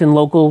that worked in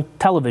local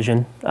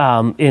television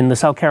in the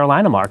South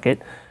Carolina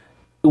market,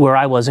 where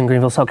I was in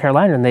Greenville, South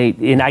Carolina,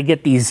 and I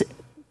get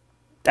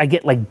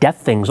like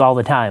death things all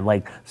the time.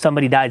 Like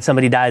somebody died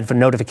for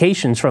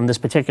notifications from this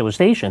particular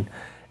station,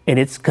 and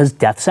it's because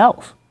death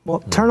sells.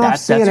 Well, turn off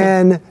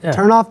CNN,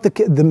 turn off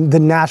the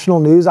national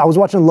news. I was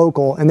watching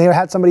local, and they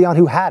had somebody on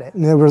who had it,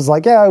 and it was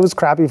like, yeah, it was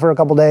crappy for a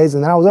couple days,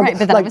 and then I was right,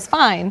 but then it was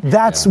fine.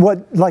 That's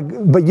what, like,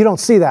 but you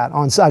don't see that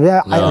on, or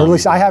at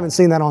least I haven't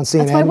seen that on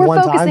CNN. That's why we're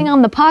one focusing time.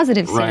 on the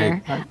positives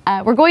right. here.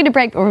 We're going to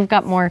break, but we've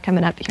got more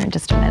coming up here in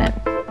just a minute.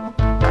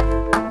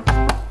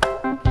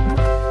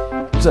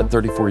 Who's that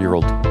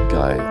 34-year-old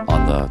guy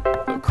on the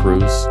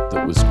cruise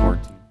that was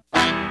quarantined?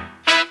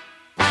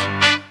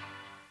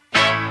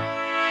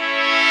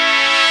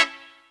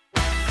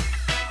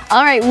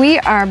 All right, we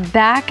are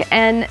back,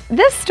 and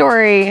this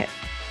story,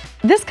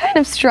 this kind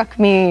of struck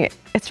me.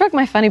 It struck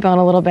my funny bone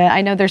a little bit.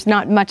 I know there's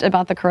not much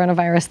about the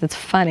coronavirus that's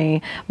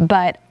funny,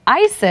 but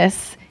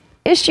ISIS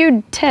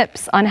issued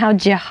tips on how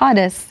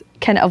jihadists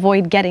can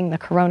avoid getting the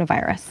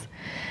coronavirus.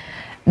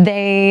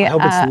 I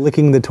hope it's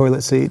licking the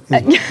toilet seat.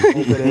 I hope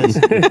it is.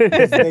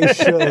 They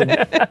should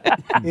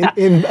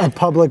in a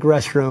public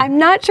restroom. I'm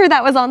not sure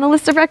that was on the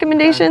list of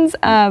recommendations.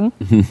 Well,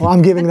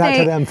 I'm giving that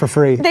to them for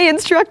free. They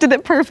instructed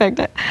it perfect.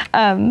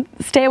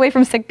 Stay away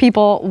from sick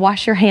people.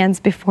 Wash your hands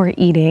before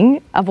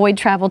eating. Avoid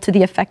travel to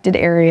the affected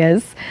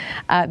areas.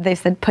 They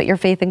said put your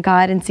faith in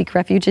God and seek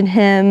refuge in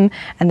Him.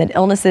 And that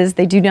illnesses,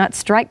 they do not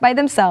strike by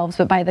themselves,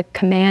 but by the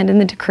command and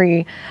the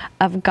decree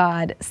of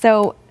God.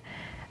 So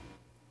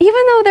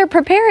even though they're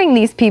preparing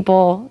these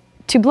people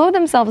to blow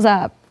themselves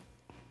up,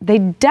 they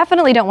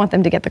definitely don't want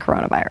them to get the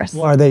coronavirus.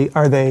 Well,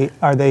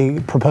 are they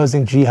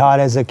proposing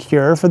jihad as a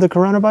cure for the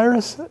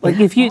coronavirus?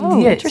 Like if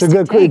you, it's a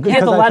good take.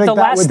 The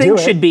last thing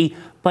should be,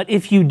 but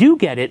if you do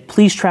get it,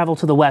 please travel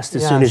to the West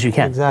as soon as you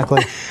can.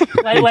 Exactly.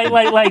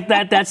 like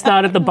that. That's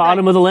not at the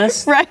bottom of the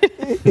list. Right.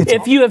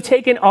 If you have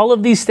taken all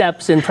of these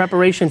steps in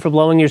preparation for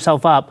blowing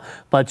yourself up,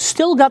 but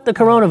still got the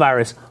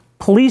coronavirus,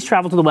 please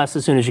travel to the West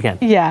as soon as you can.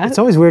 Yeah. It's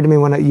always weird to me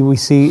when we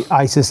see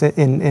ISIS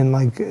in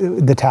like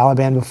the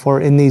Taliban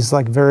before in these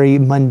like very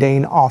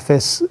mundane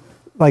office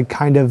like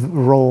kind of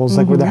roles,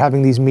 like where they're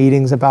having these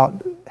meetings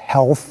about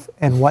health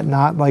and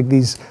whatnot, like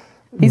these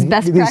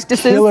best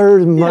practices.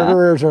 Killers,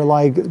 murderers are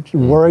like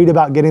worried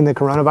about getting the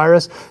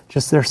coronavirus.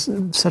 Just they're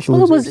such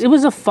losers. It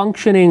was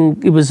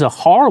a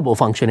horrible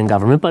functioning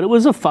government, but it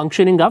was a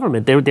functioning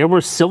government. There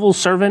were civil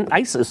servant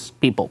ISIS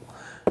people.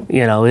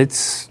 You know,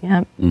 it's...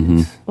 Yeah.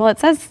 Mm-hmm. Well, it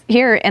says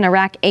here in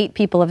Iraq, 8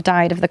 people have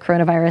died of the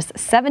coronavirus.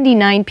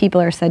 79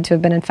 people are said to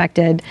have been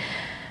infected.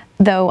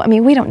 Though, I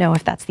mean, we don't know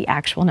if that's the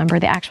actual number.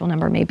 The actual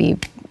number may be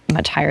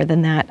much higher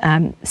than that.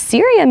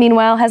 Syria,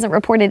 meanwhile, hasn't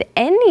reported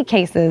any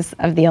cases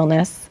of the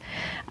illness.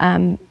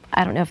 I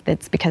don't know if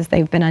it's because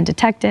they've been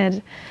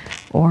undetected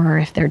or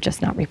if they're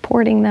just not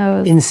reporting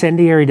those.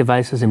 Incendiary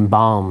devices and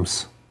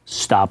bombs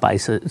stop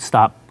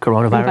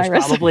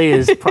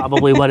coronavirus.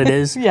 Probably what it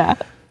is. Yeah.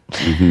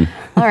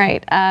 Mm-hmm. All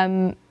right.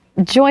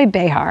 Joy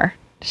Behar,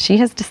 she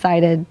has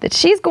decided that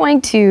she's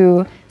going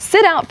to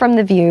sit out from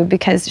The View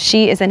because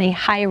she is in a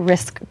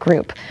high-risk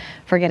group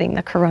for getting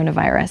the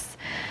coronavirus.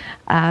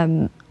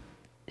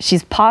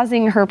 She's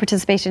pausing her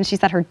participation. She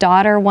said her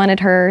daughter wanted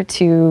her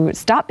to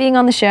stop being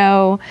on the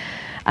show.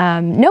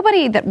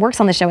 Nobody that works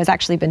on the show has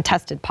actually been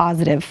tested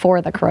positive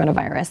for the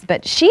coronavirus,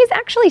 but she's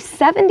actually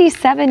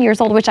 77 years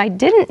old, which I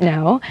didn't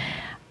know.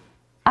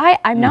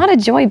 I'm not a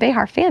Joy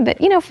Behar fan, but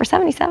for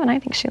 77, I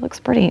think she looks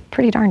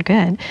pretty darn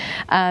good.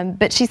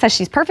 But she says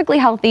she's perfectly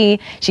healthy.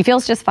 She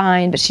feels just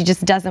fine, but she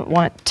just doesn't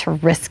want to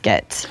risk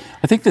it.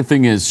 I think the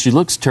thing is, she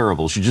looks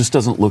terrible. She just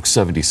doesn't look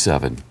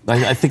 77.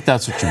 I think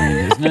that's what you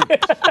mean, isn't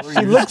it?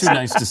 She looks too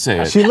nice to say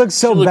it. She looks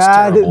so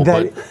bad terrible,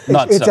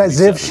 that it's as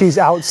if she's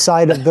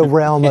outside of the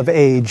realm of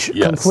age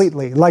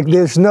completely. Like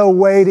there's no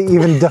way to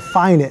even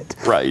define it.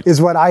 Right.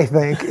 Is what I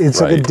think.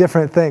 It's like a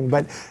different thing.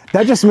 But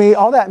that just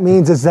all that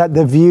means is that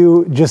The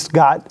View just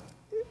got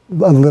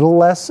a little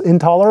less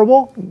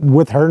intolerable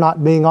with her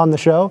not being on the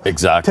show.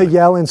 Exactly. To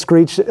yell and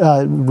screech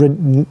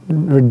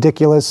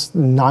ridiculous,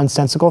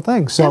 nonsensical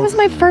things. So that was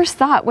my first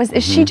thought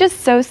is she just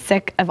so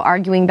sick of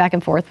arguing back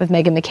and forth with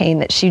Meghan McCain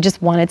that she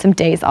just wanted some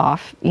days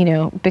off,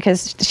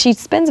 because she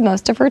spends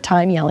most of her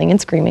time yelling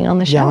and screaming on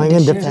the show. Yelling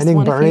and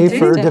defending Bernie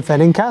for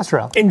defending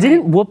Castro. And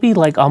didn't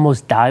Whoopi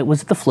almost die?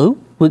 Was it the flu?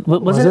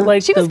 Was it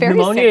like she was very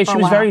pneumonia? Sick for a she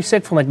was while. very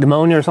sick from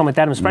pneumonia or something like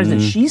that. I'm surprised that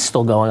she's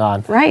still going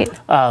on. Right.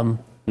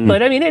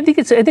 But I mean, I think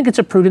it's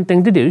a prudent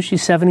thing to do.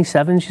 She's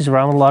 77. She's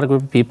around a lot of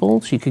group of people.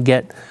 She could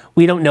get.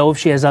 We don't know if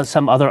she has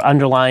some other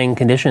underlying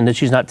condition that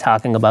she's not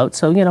talking about.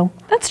 So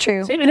that's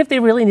true. So even if they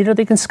really need her,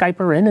 they can Skype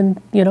her in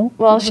and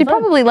Well, she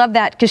probably loved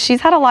that because she's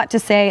had a lot to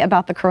say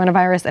about the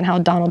coronavirus and how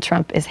Donald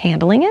Trump is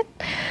handling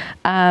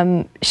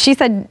it. She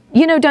said,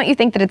 don't you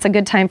think that it's a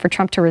good time for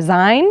Trump to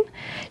resign?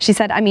 She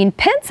said,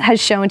 Pence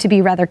has shown to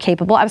be rather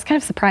capable. I was kind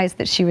of surprised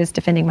that she was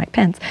defending Mike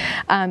Pence.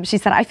 She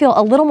said, I feel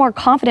a little more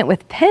confident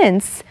with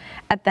Pence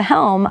at the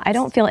helm. I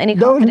don't feel any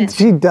confidence.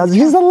 No, she does.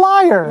 He's a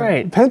liar.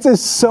 Right. Pence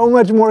is so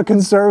much more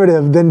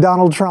conservative than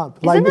Donald Trump.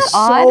 Isn't that so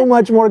odd?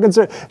 much more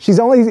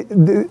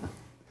conservative.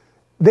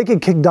 They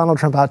could kick Donald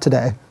Trump out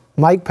today.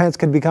 Mike Pence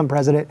could become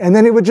president, and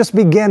then it would just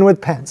begin with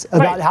Pence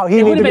about how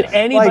he needed to be. It would have been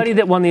anybody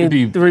that won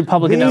the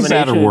Republican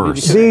nomination. Or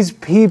worse. These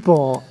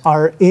people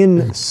are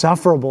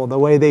insufferable the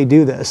way they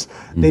do this.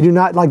 They do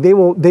not they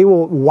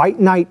will white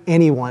knight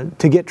anyone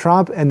to get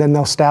Trump, and then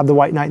they'll stab the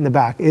white knight in the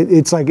back.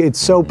 It's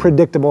so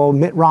predictable.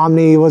 Mitt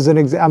Romney was an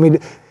example.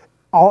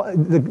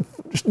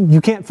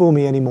 You can't fool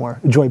me anymore,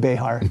 Joy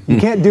Behar. You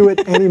can't do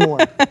it anymore.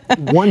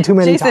 One too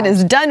many Jason times.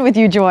 is done with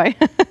you, Joy.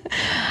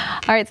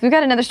 All right, so we've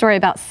got another story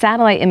about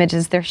satellite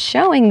images. They're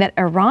showing that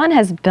Iran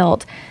has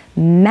built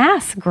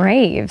mass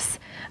graves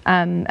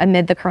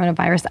amid the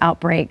coronavirus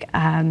outbreak.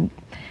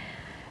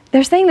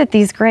 They're saying that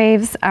these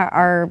graves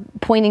are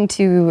pointing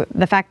to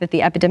the fact that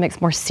the epidemic's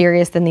more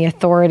serious than the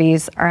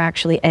authorities are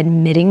actually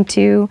admitting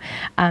to.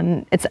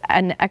 It's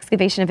an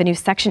excavation of a new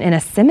section in a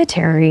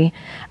cemetery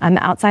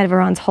outside of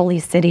Iran's holy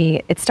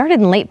city. It started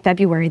in late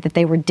February that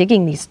they were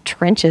digging these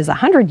trenches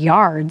 100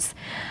 yards.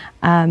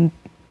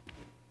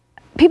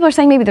 People are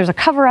saying maybe there's a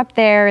cover up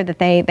there, that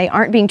they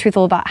aren't being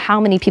truthful about how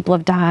many people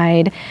have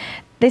died.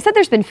 They said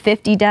there's been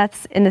 50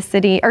 deaths in the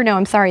city, or no,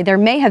 I'm sorry, there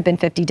may have been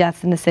 50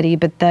 deaths in the city,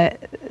 but the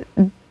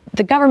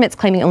government's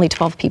claiming only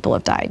 12 people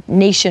have died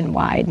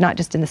nationwide, not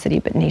just in the city,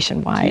 but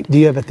nationwide. Do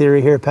you have a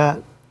theory here,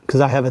 Pat? Because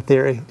I have a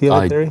theory. Do you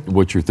have a theory?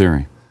 What's your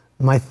theory?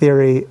 My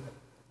theory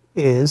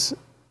is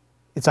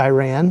it's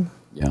Iran.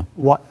 Yeah.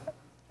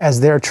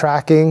 As they're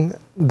tracking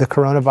the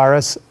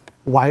coronavirus,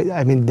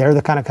 they're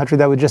the kind of country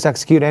that would just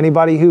execute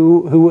anybody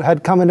who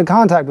had come into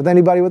contact with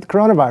anybody with the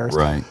coronavirus.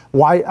 Right.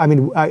 Why?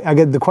 I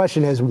get the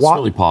question is why? It's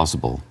really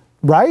possible.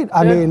 Right?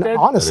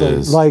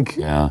 Honestly,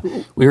 yeah.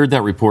 We heard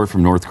that report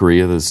from North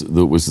Korea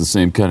that was the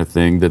same kind of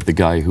thing, that the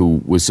guy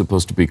who was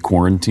supposed to be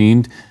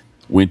quarantined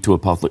went to a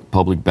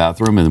public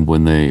bathroom, and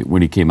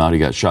when he came out, he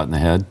got shot in the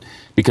head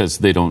because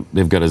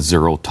they've got a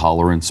zero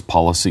tolerance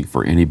policy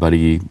for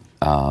anybody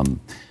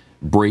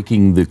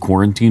breaking the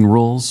quarantine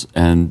rules,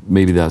 and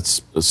maybe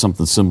that's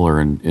something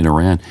similar in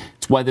Iran.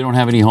 It's why they don't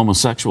have any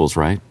homosexuals,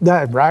 right?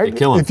 Right. They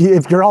kill them.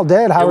 If you're all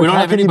dead, how we don't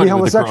have can you be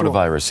anybody with the homosexual?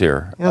 coronavirus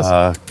here.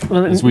 Yes.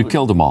 Because we've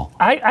killed them all.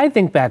 I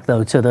think back,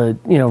 though, to the,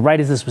 right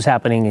as this was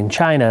happening in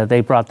China,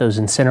 they brought those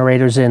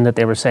incinerators in that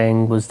they were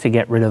saying was to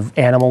get rid of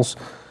animals.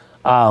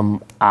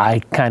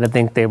 I kind of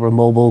think they were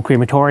mobile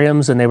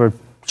crematoriums, and they were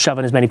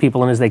shoving as many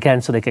people in as they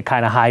can so they could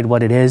kind of hide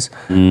what it is.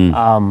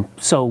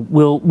 So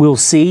we'll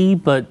see,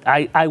 but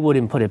I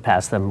wouldn't put it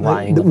past them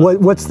lying.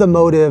 What's the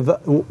motive?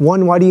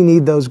 One, why do you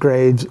need those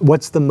graves?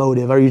 What's the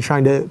motive? Are you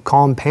trying to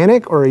calm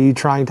panic, or are you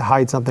trying to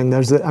hide something?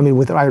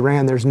 With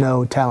Iran, there's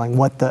no telling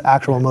what the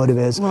actual motive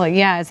is. Well,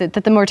 yeah, is it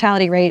that the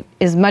mortality rate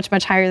is much,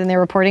 much higher than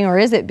they're reporting, or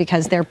is it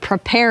because they're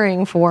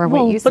preparing for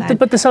what you said?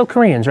 But the South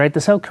Koreans, right?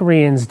 The South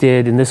Koreans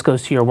did, and this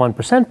goes to your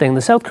 1% thing,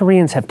 the South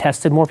Koreans have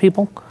tested more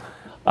people.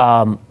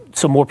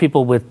 So more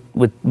people with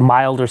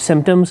milder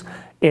symptoms,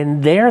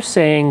 and they're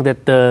saying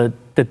that the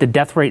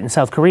death rate in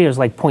South Korea is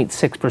like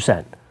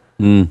 0.6%.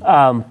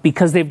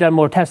 Because they've done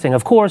more testing.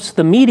 Of course,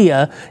 the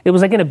media, it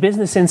was like in a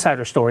Business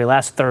Insider story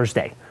last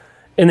Thursday.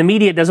 And the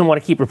media doesn't want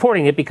to keep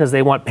reporting it because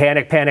they want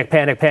panic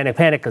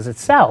because it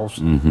sells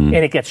and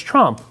it gets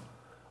Trump.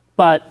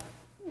 But,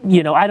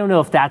 I don't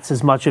know if that's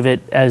as much of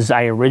it as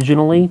I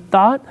originally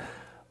thought.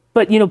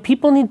 But,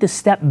 people need to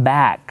step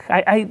back.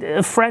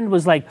 A friend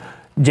was like,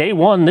 Day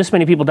 1, this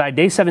many people died.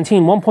 Day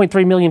 17,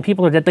 1.3 million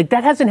people are dead. Like,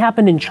 that hasn't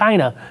happened in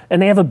China,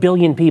 and they have 1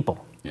 billion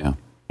people. Yeah.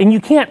 And you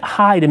can't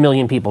hide 1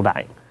 million people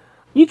dying.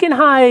 You can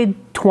hide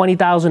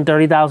 20,000,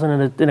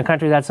 30,000 in a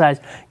country that size.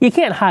 You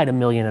can't hide 1.5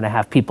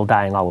 million people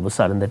dying all of a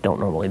sudden that don't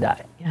normally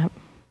die. Yep.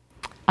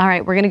 All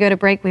right, we're going to go to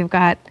break. We've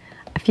got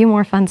a few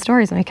more fun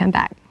stories when we come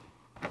back.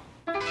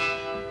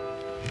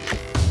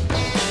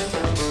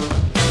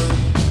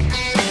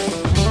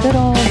 Good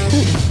old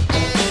Putin.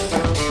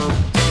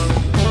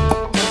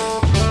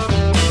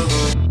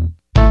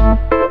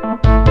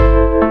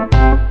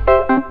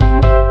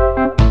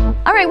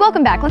 All right,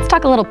 welcome back. Let's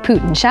talk a little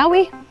Putin, shall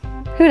we?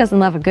 Who doesn't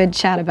love a good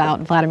chat about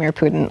Vladimir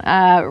Putin?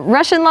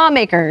 Russian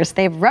lawmakers,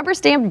 they've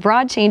rubber-stamped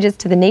broad changes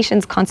to the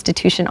nation's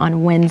constitution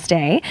on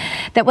Wednesday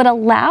that would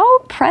allow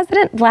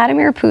President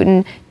Vladimir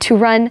Putin to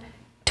run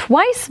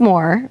twice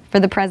more for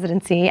the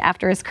presidency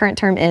after his current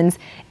term ends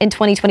in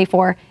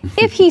 2024,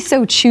 if he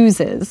so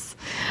chooses.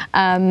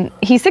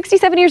 He's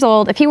 67 years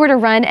old. If he were to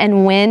run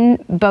and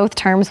win both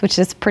terms, which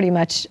is pretty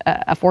much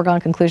a foregone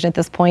conclusion at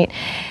this point,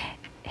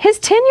 his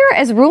tenure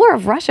as ruler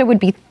of Russia would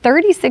be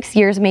 36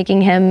 years,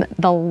 making him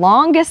the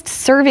longest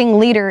serving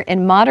leader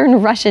in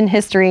modern Russian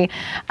history.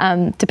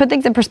 To put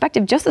things in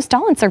perspective, Joseph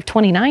Stalin served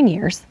 29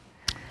 years.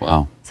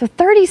 Wow. So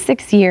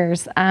 36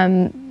 years.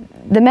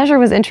 The measure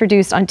was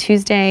introduced on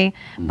Tuesday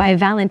by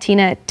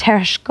Valentina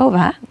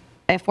Tereshkova,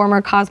 a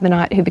former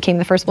cosmonaut who became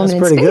the first woman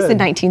in space in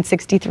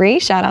 1963.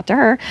 Shout out to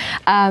her.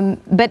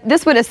 But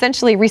this would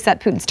essentially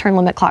reset Putin's term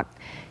limit clock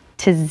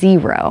to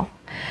 0.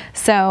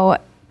 So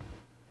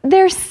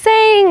they're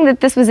saying that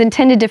this was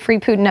intended to free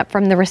Putin up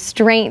from the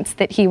restraints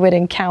that he would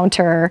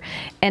encounter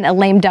in a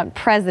lame duck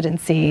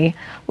presidency.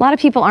 A lot of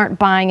people aren't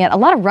buying it. A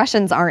lot of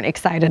Russians aren't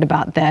excited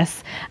about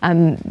this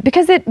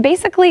because it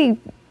basically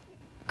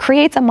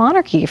creates a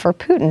monarchy for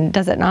Putin,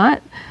 does it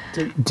not?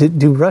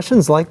 Do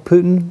Russians like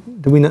Putin?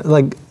 Do we know,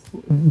 like?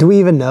 Do we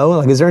even know?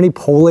 Like, is there any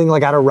polling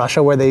like out of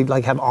Russia where they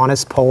like have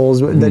honest polls?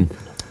 That,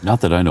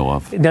 Not that I know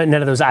of. None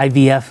of those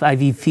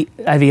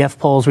IVF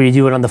polls where you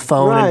do it on the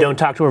phone and don't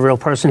talk to a real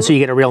person so you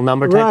get a real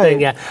number type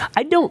thing. Yeah,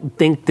 I don't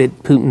think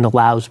that Putin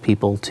allows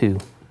people to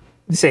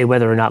say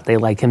whether or not they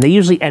like him. They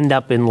usually end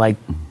up in like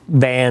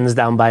vans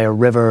down by a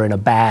river in a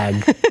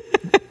bag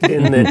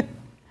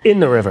in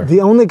the river.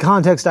 The only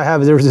context I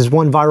have is there was this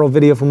one viral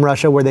video from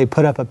Russia where they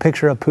put up a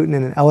picture of Putin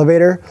in an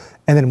elevator,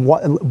 and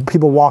then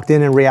people walked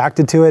in and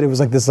reacted to it. It was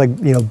like this,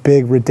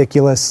 big,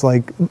 ridiculous,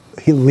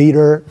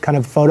 leader kind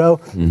of photo,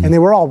 and they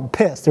were all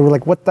pissed. They were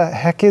like, "What the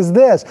heck is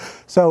this?"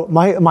 So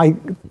my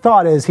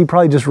thought is he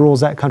probably just rules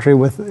that country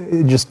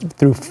with just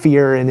through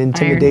fear and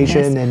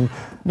intimidation and.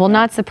 Well,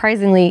 not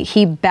surprisingly,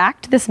 he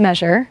backed this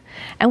measure.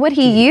 And what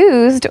he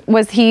used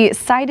was he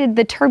cited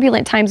the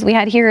turbulent times we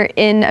had here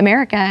in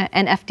America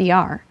and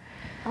FDR.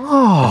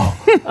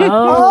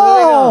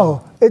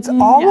 It's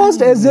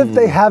almost as if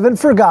they haven't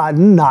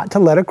forgotten not to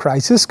let a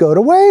crisis go to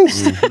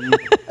waste.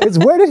 It's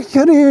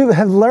could you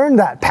have learned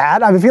that,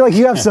 Pat? I feel like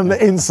you have some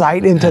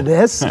insight into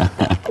this.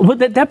 Well,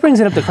 that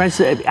brings it up to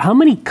crisis. How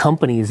many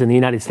companies in the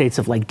United States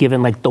have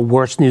given the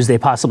worst news they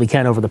possibly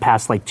can over the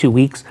past 2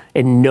 weeks,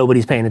 and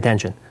nobody's paying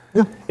attention?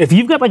 Yeah. If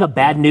you've got a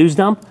bad news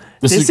dump,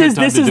 this is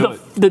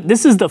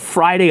the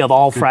Friday of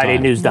all Friday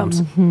news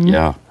dumps. Mm-hmm.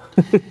 Yeah.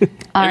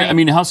 I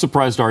mean, how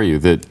surprised are you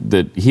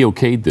that he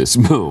okayed this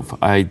move?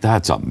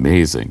 That's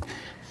amazing.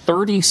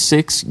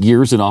 36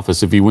 years in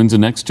office if he wins the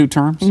next 2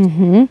 terms.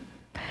 Mm-hmm.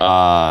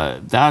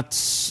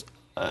 That's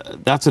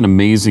an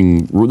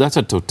amazing. That's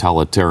a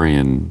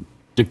totalitarian,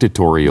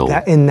 dictatorial.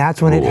 And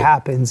that's when it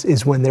happens,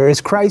 is when there is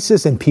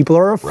crisis and people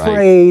are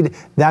afraid.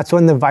 Right. That's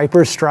when the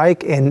vipers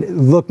strike,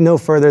 and look no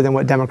further than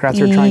what Democrats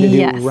are trying to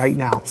do right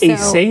now. A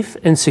safe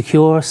and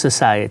secure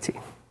society.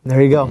 There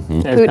you go.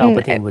 As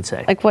Palpatine would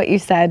say. Like what you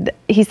said,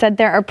 he said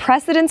there are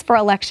precedents for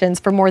elections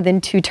for more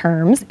than 2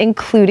 terms,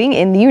 including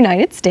in the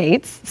United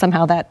States.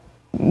 Somehow that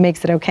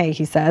makes it okay,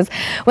 he says.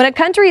 When a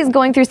country is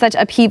going through such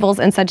upheavals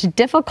and such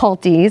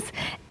difficulties,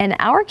 in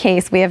our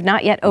case, we have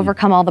not yet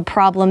overcome all the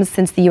problems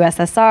since the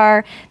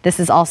USSR. This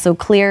is also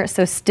clear.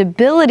 So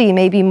stability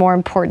may be more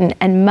important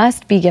and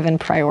must be given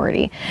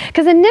priority.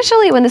 Because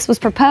initially when this was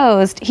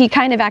proposed, he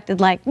kind of acted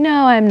like,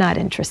 no, I'm not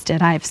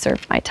interested. I've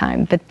served my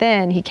time. But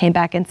then he came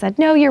back and said,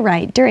 no, you're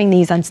right. During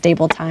these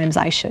unstable times,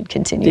 I should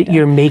continue.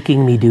 You're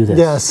making me do this.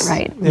 Yes.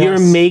 Right. Yes. You're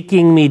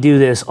making me do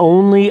this.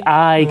 Only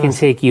I can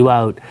take you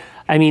out.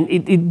 I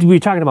mean, we were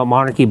talking about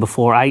monarchy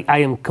before. I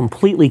am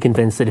completely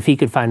convinced that if he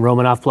could find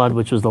Romanov blood,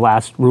 which was the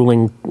last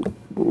ruling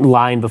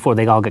line before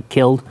they all got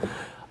killed,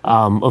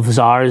 of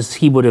czars,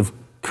 he would have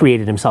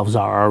created himself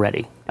czar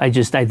already. I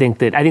think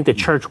the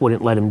church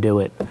wouldn't let him do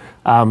it.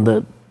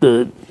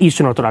 The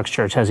Eastern Orthodox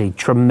Church has a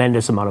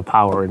tremendous amount of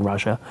power in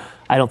Russia.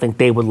 I don't think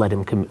they would let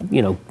him,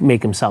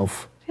 make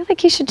himself. I feel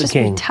like he should just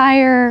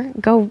retire,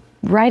 go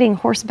riding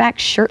horseback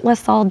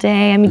shirtless all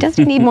day. I mean,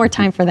 doesn't he need more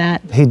time for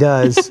that? He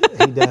does.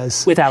 He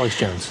does. With Alex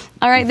Jones.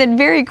 All right, then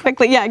very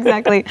quickly, yeah,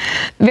 exactly.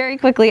 Very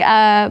quickly,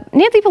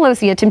 Nancy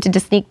Pelosi attempted to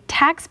sneak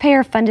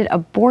taxpayer-funded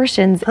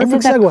abortions into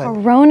the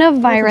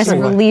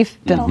coronavirus relief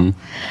bill.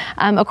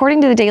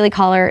 According to the Daily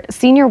Caller,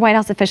 senior White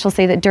House officials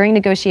say that during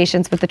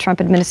negotiations with the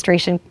Trump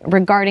administration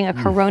regarding a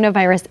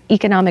coronavirus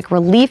economic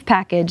relief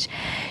package,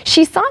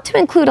 she sought to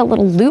include a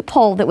little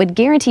loophole that would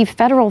guarantee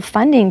federal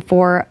funding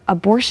for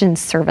abortion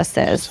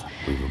services.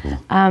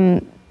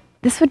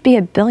 This would be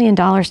 $1 billion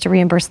to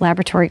reimburse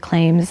laboratory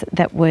claims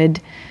that would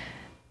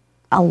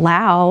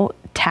allow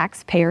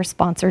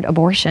taxpayer-sponsored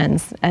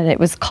abortions. And it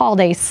was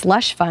called a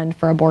slush fund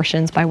for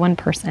abortions by one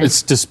person.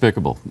 It's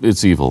despicable.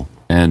 It's evil.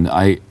 And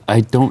I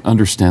don't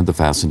understand the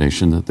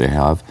fascination that they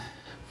have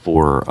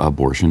for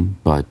abortion,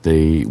 but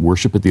they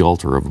worship at the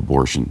altar of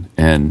abortion.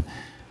 And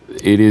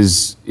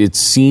it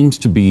seems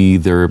to be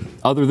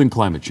other than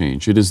climate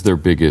change, it is their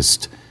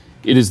biggest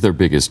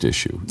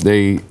issue.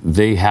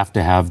 They have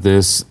to have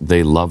this.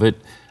 They love it.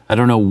 I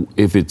don't know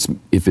if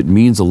it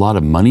means a lot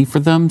of money for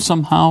them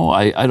somehow.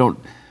 I don't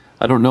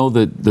know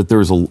that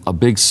there's a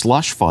big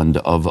slush fund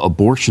of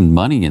abortion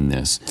money in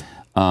this.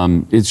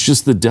 It's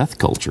just the death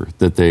culture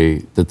that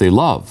they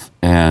love,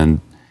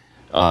 and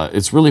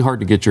it's really hard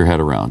to get your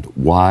head around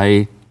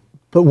why.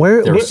 But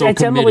they're so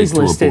committed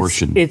to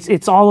abortion.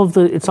 It's all of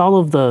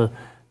the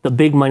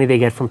big money they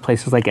get from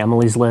places like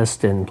Emily's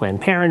List and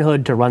Planned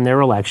Parenthood to run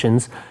their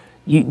elections.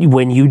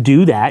 When you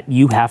do that,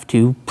 you have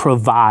to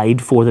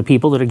provide for the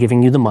people that are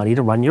giving you the money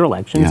to run your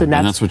elections. Yeah, and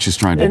that's what she's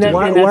trying to do.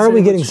 Why are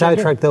we getting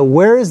sidetracked, though?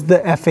 Where is the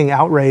effing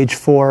outrage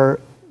for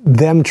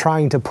them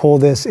trying to pull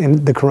this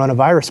in the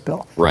coronavirus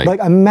bill? Right.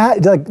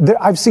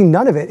 I've seen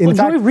none of it. In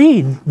fact,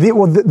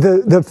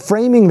 the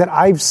framing that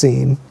I've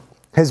seen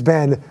has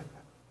been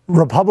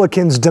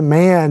Republicans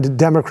demand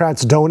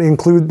Democrats don't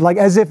include,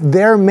 as if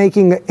they're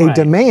making a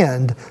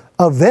demand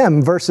of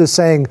them versus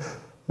saying,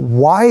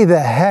 why the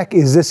heck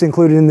is this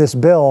included in this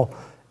bill?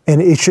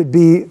 And it should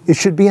be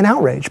an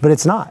outrage, but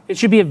it's not. It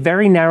should be a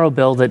very narrow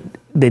bill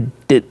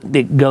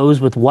that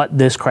goes with what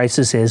this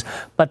crisis is,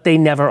 but they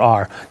never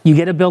are. You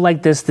get a bill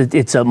like this, that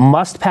it's a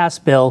must-pass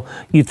bill.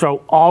 You throw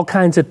all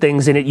kinds of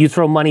things in it. You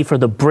throw money for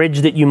the bridge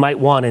that you might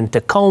want in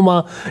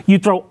Tacoma. You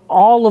throw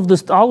all of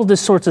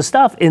this sorts of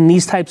stuff in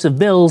these types of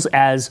bills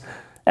as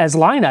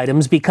line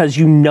items because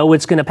you know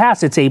it's going to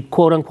pass. It's a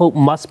quote-unquote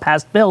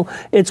must-pass bill.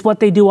 It's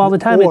what they do all the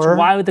time. It's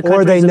why the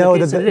country or they is in know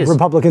the that case the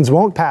Republicans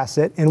won't pass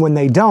it, and when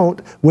they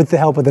don't, with the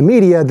help of the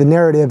media, the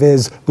narrative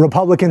is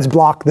Republicans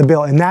block the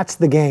bill, and that's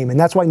the game. And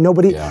that's why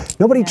nobody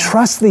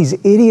trusts these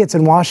idiots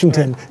in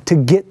Washington to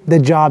get the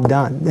job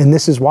done. And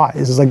this is why.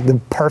 This is like the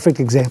perfect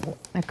example.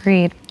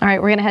 Agreed. All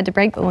right, we're going to head to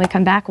break, but when we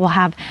come back, we'll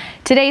have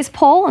today's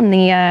poll and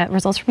the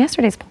results from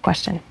yesterday's poll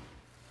question.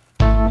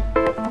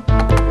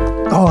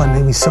 Oh, it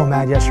made me so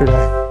mad yesterday.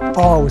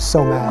 Oh, I was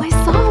so mad. I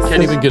saw.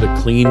 Can't even get a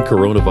clean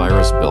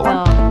coronavirus bill.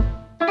 Oh.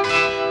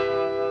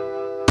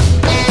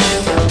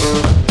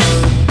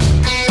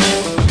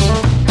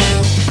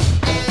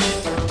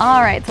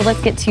 All right, so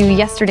let's get to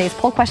yesterday's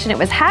poll question. It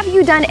was, have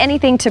you done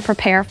anything to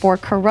prepare for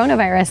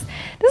coronavirus?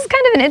 This is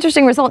kind of an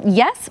interesting result.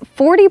 Yes,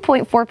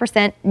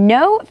 40.4%.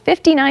 No,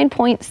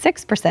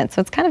 59.6%. So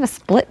it's kind of a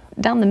split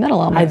down the middle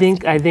almost. I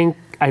think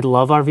I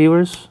love our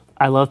viewers.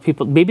 I love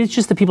people. Maybe it's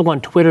just the people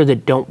on Twitter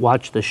that don't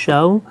watch the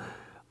show.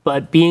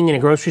 But being in a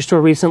grocery store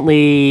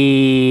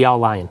recently, y'all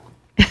lying.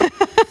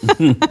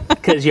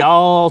 Because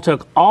y'all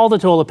took all the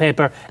toilet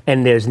paper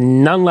and there's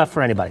none left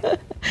for anybody.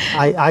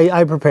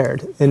 I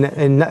prepared.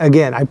 And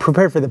again, I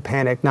prepared for the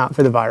panic, not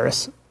for the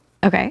virus.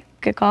 Okay,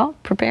 good call.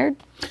 Prepared?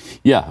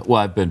 Yeah,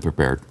 well, I've been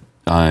prepared.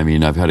 I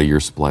mean, I've had a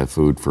year's supply of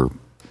food for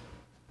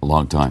a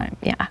long time.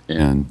 Yeah.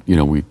 And,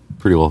 we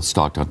pretty well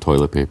stocked on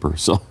toilet paper,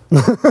 so.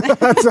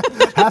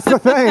 That's the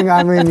thing.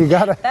 I mean, you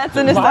gotta. That's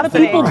a lot of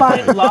people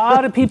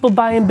lot of people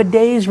buying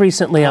bidets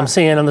recently. I'm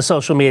seeing on the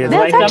social media.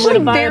 That's like, actually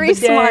I'm gonna buy very a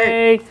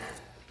bidet. smart.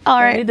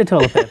 All right. I need the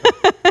toilet paper.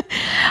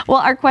 Well,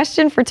 our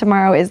question for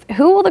tomorrow is,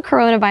 who will the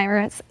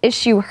coronavirus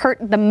issue hurt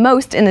the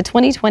most in the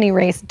 2020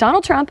 race?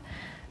 Donald Trump,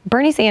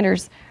 Bernie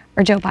Sanders,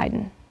 or Joe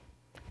Biden?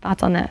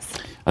 Thoughts on this?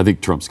 I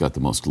think Trump's got the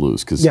most to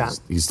lose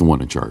because he's the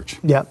one in charge.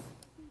 Yep.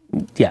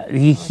 Yeah,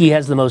 he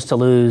has the most to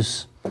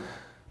lose.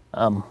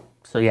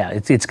 So yeah,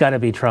 it's got to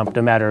be Trump.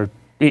 No matter,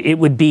 it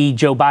would be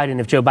Joe Biden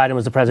if Joe Biden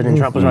was the president and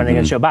Trump was running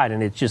against Joe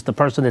Biden. It's just the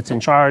person that's in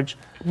charge,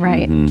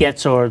 right?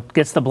 Gets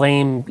the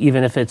blame,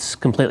 even if it's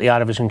completely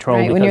out of his control.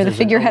 Right. When you're the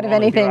figurehead of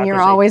anything,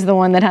 you're always the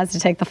one that has to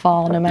take the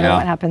fall, no matter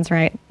what happens,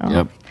 right? Oh.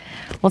 Yep.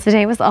 Well,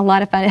 today was a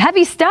lot of fun.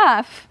 Heavy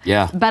stuff.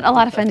 Yeah. But a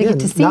lot of fun to get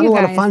to see not you a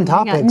lot guys. of fun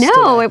topics No,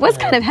 today. it was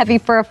kind of heavy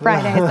for a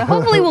Friday. So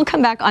hopefully we'll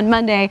come back on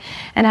Monday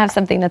and have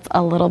something that's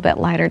a little bit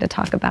lighter to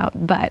talk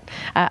about. But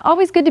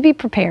always good to be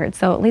prepared.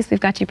 So at least we've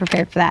got you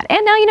prepared for that.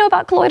 And now you know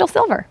about colloidal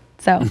silver.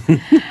 So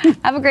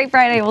have a great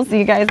Friday. We'll see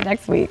you guys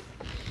next week.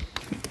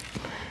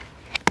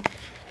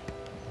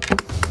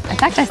 In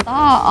fact, I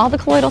saw all the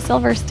colloidal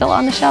silver still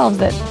on the shelves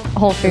at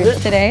Whole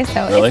Foods today.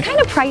 So it's kind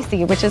of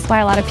pricey, which is why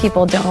a lot of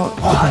people don't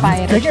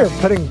buy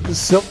it. Putting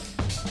silver.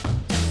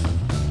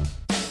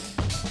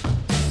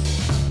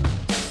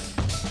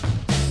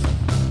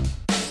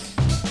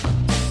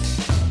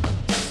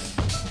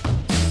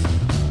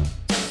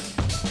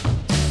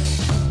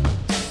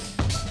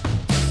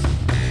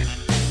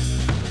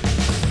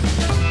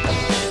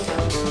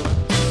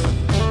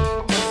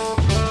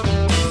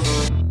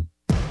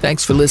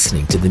 Thanks for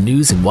listening to the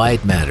news and why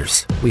it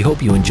matters. We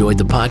hope you enjoyed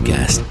the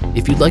podcast.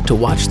 If you'd like to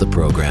watch the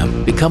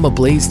program, become a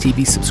Blaze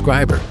TV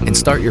subscriber and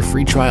start your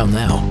free trial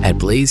now at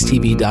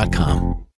blazetv.com.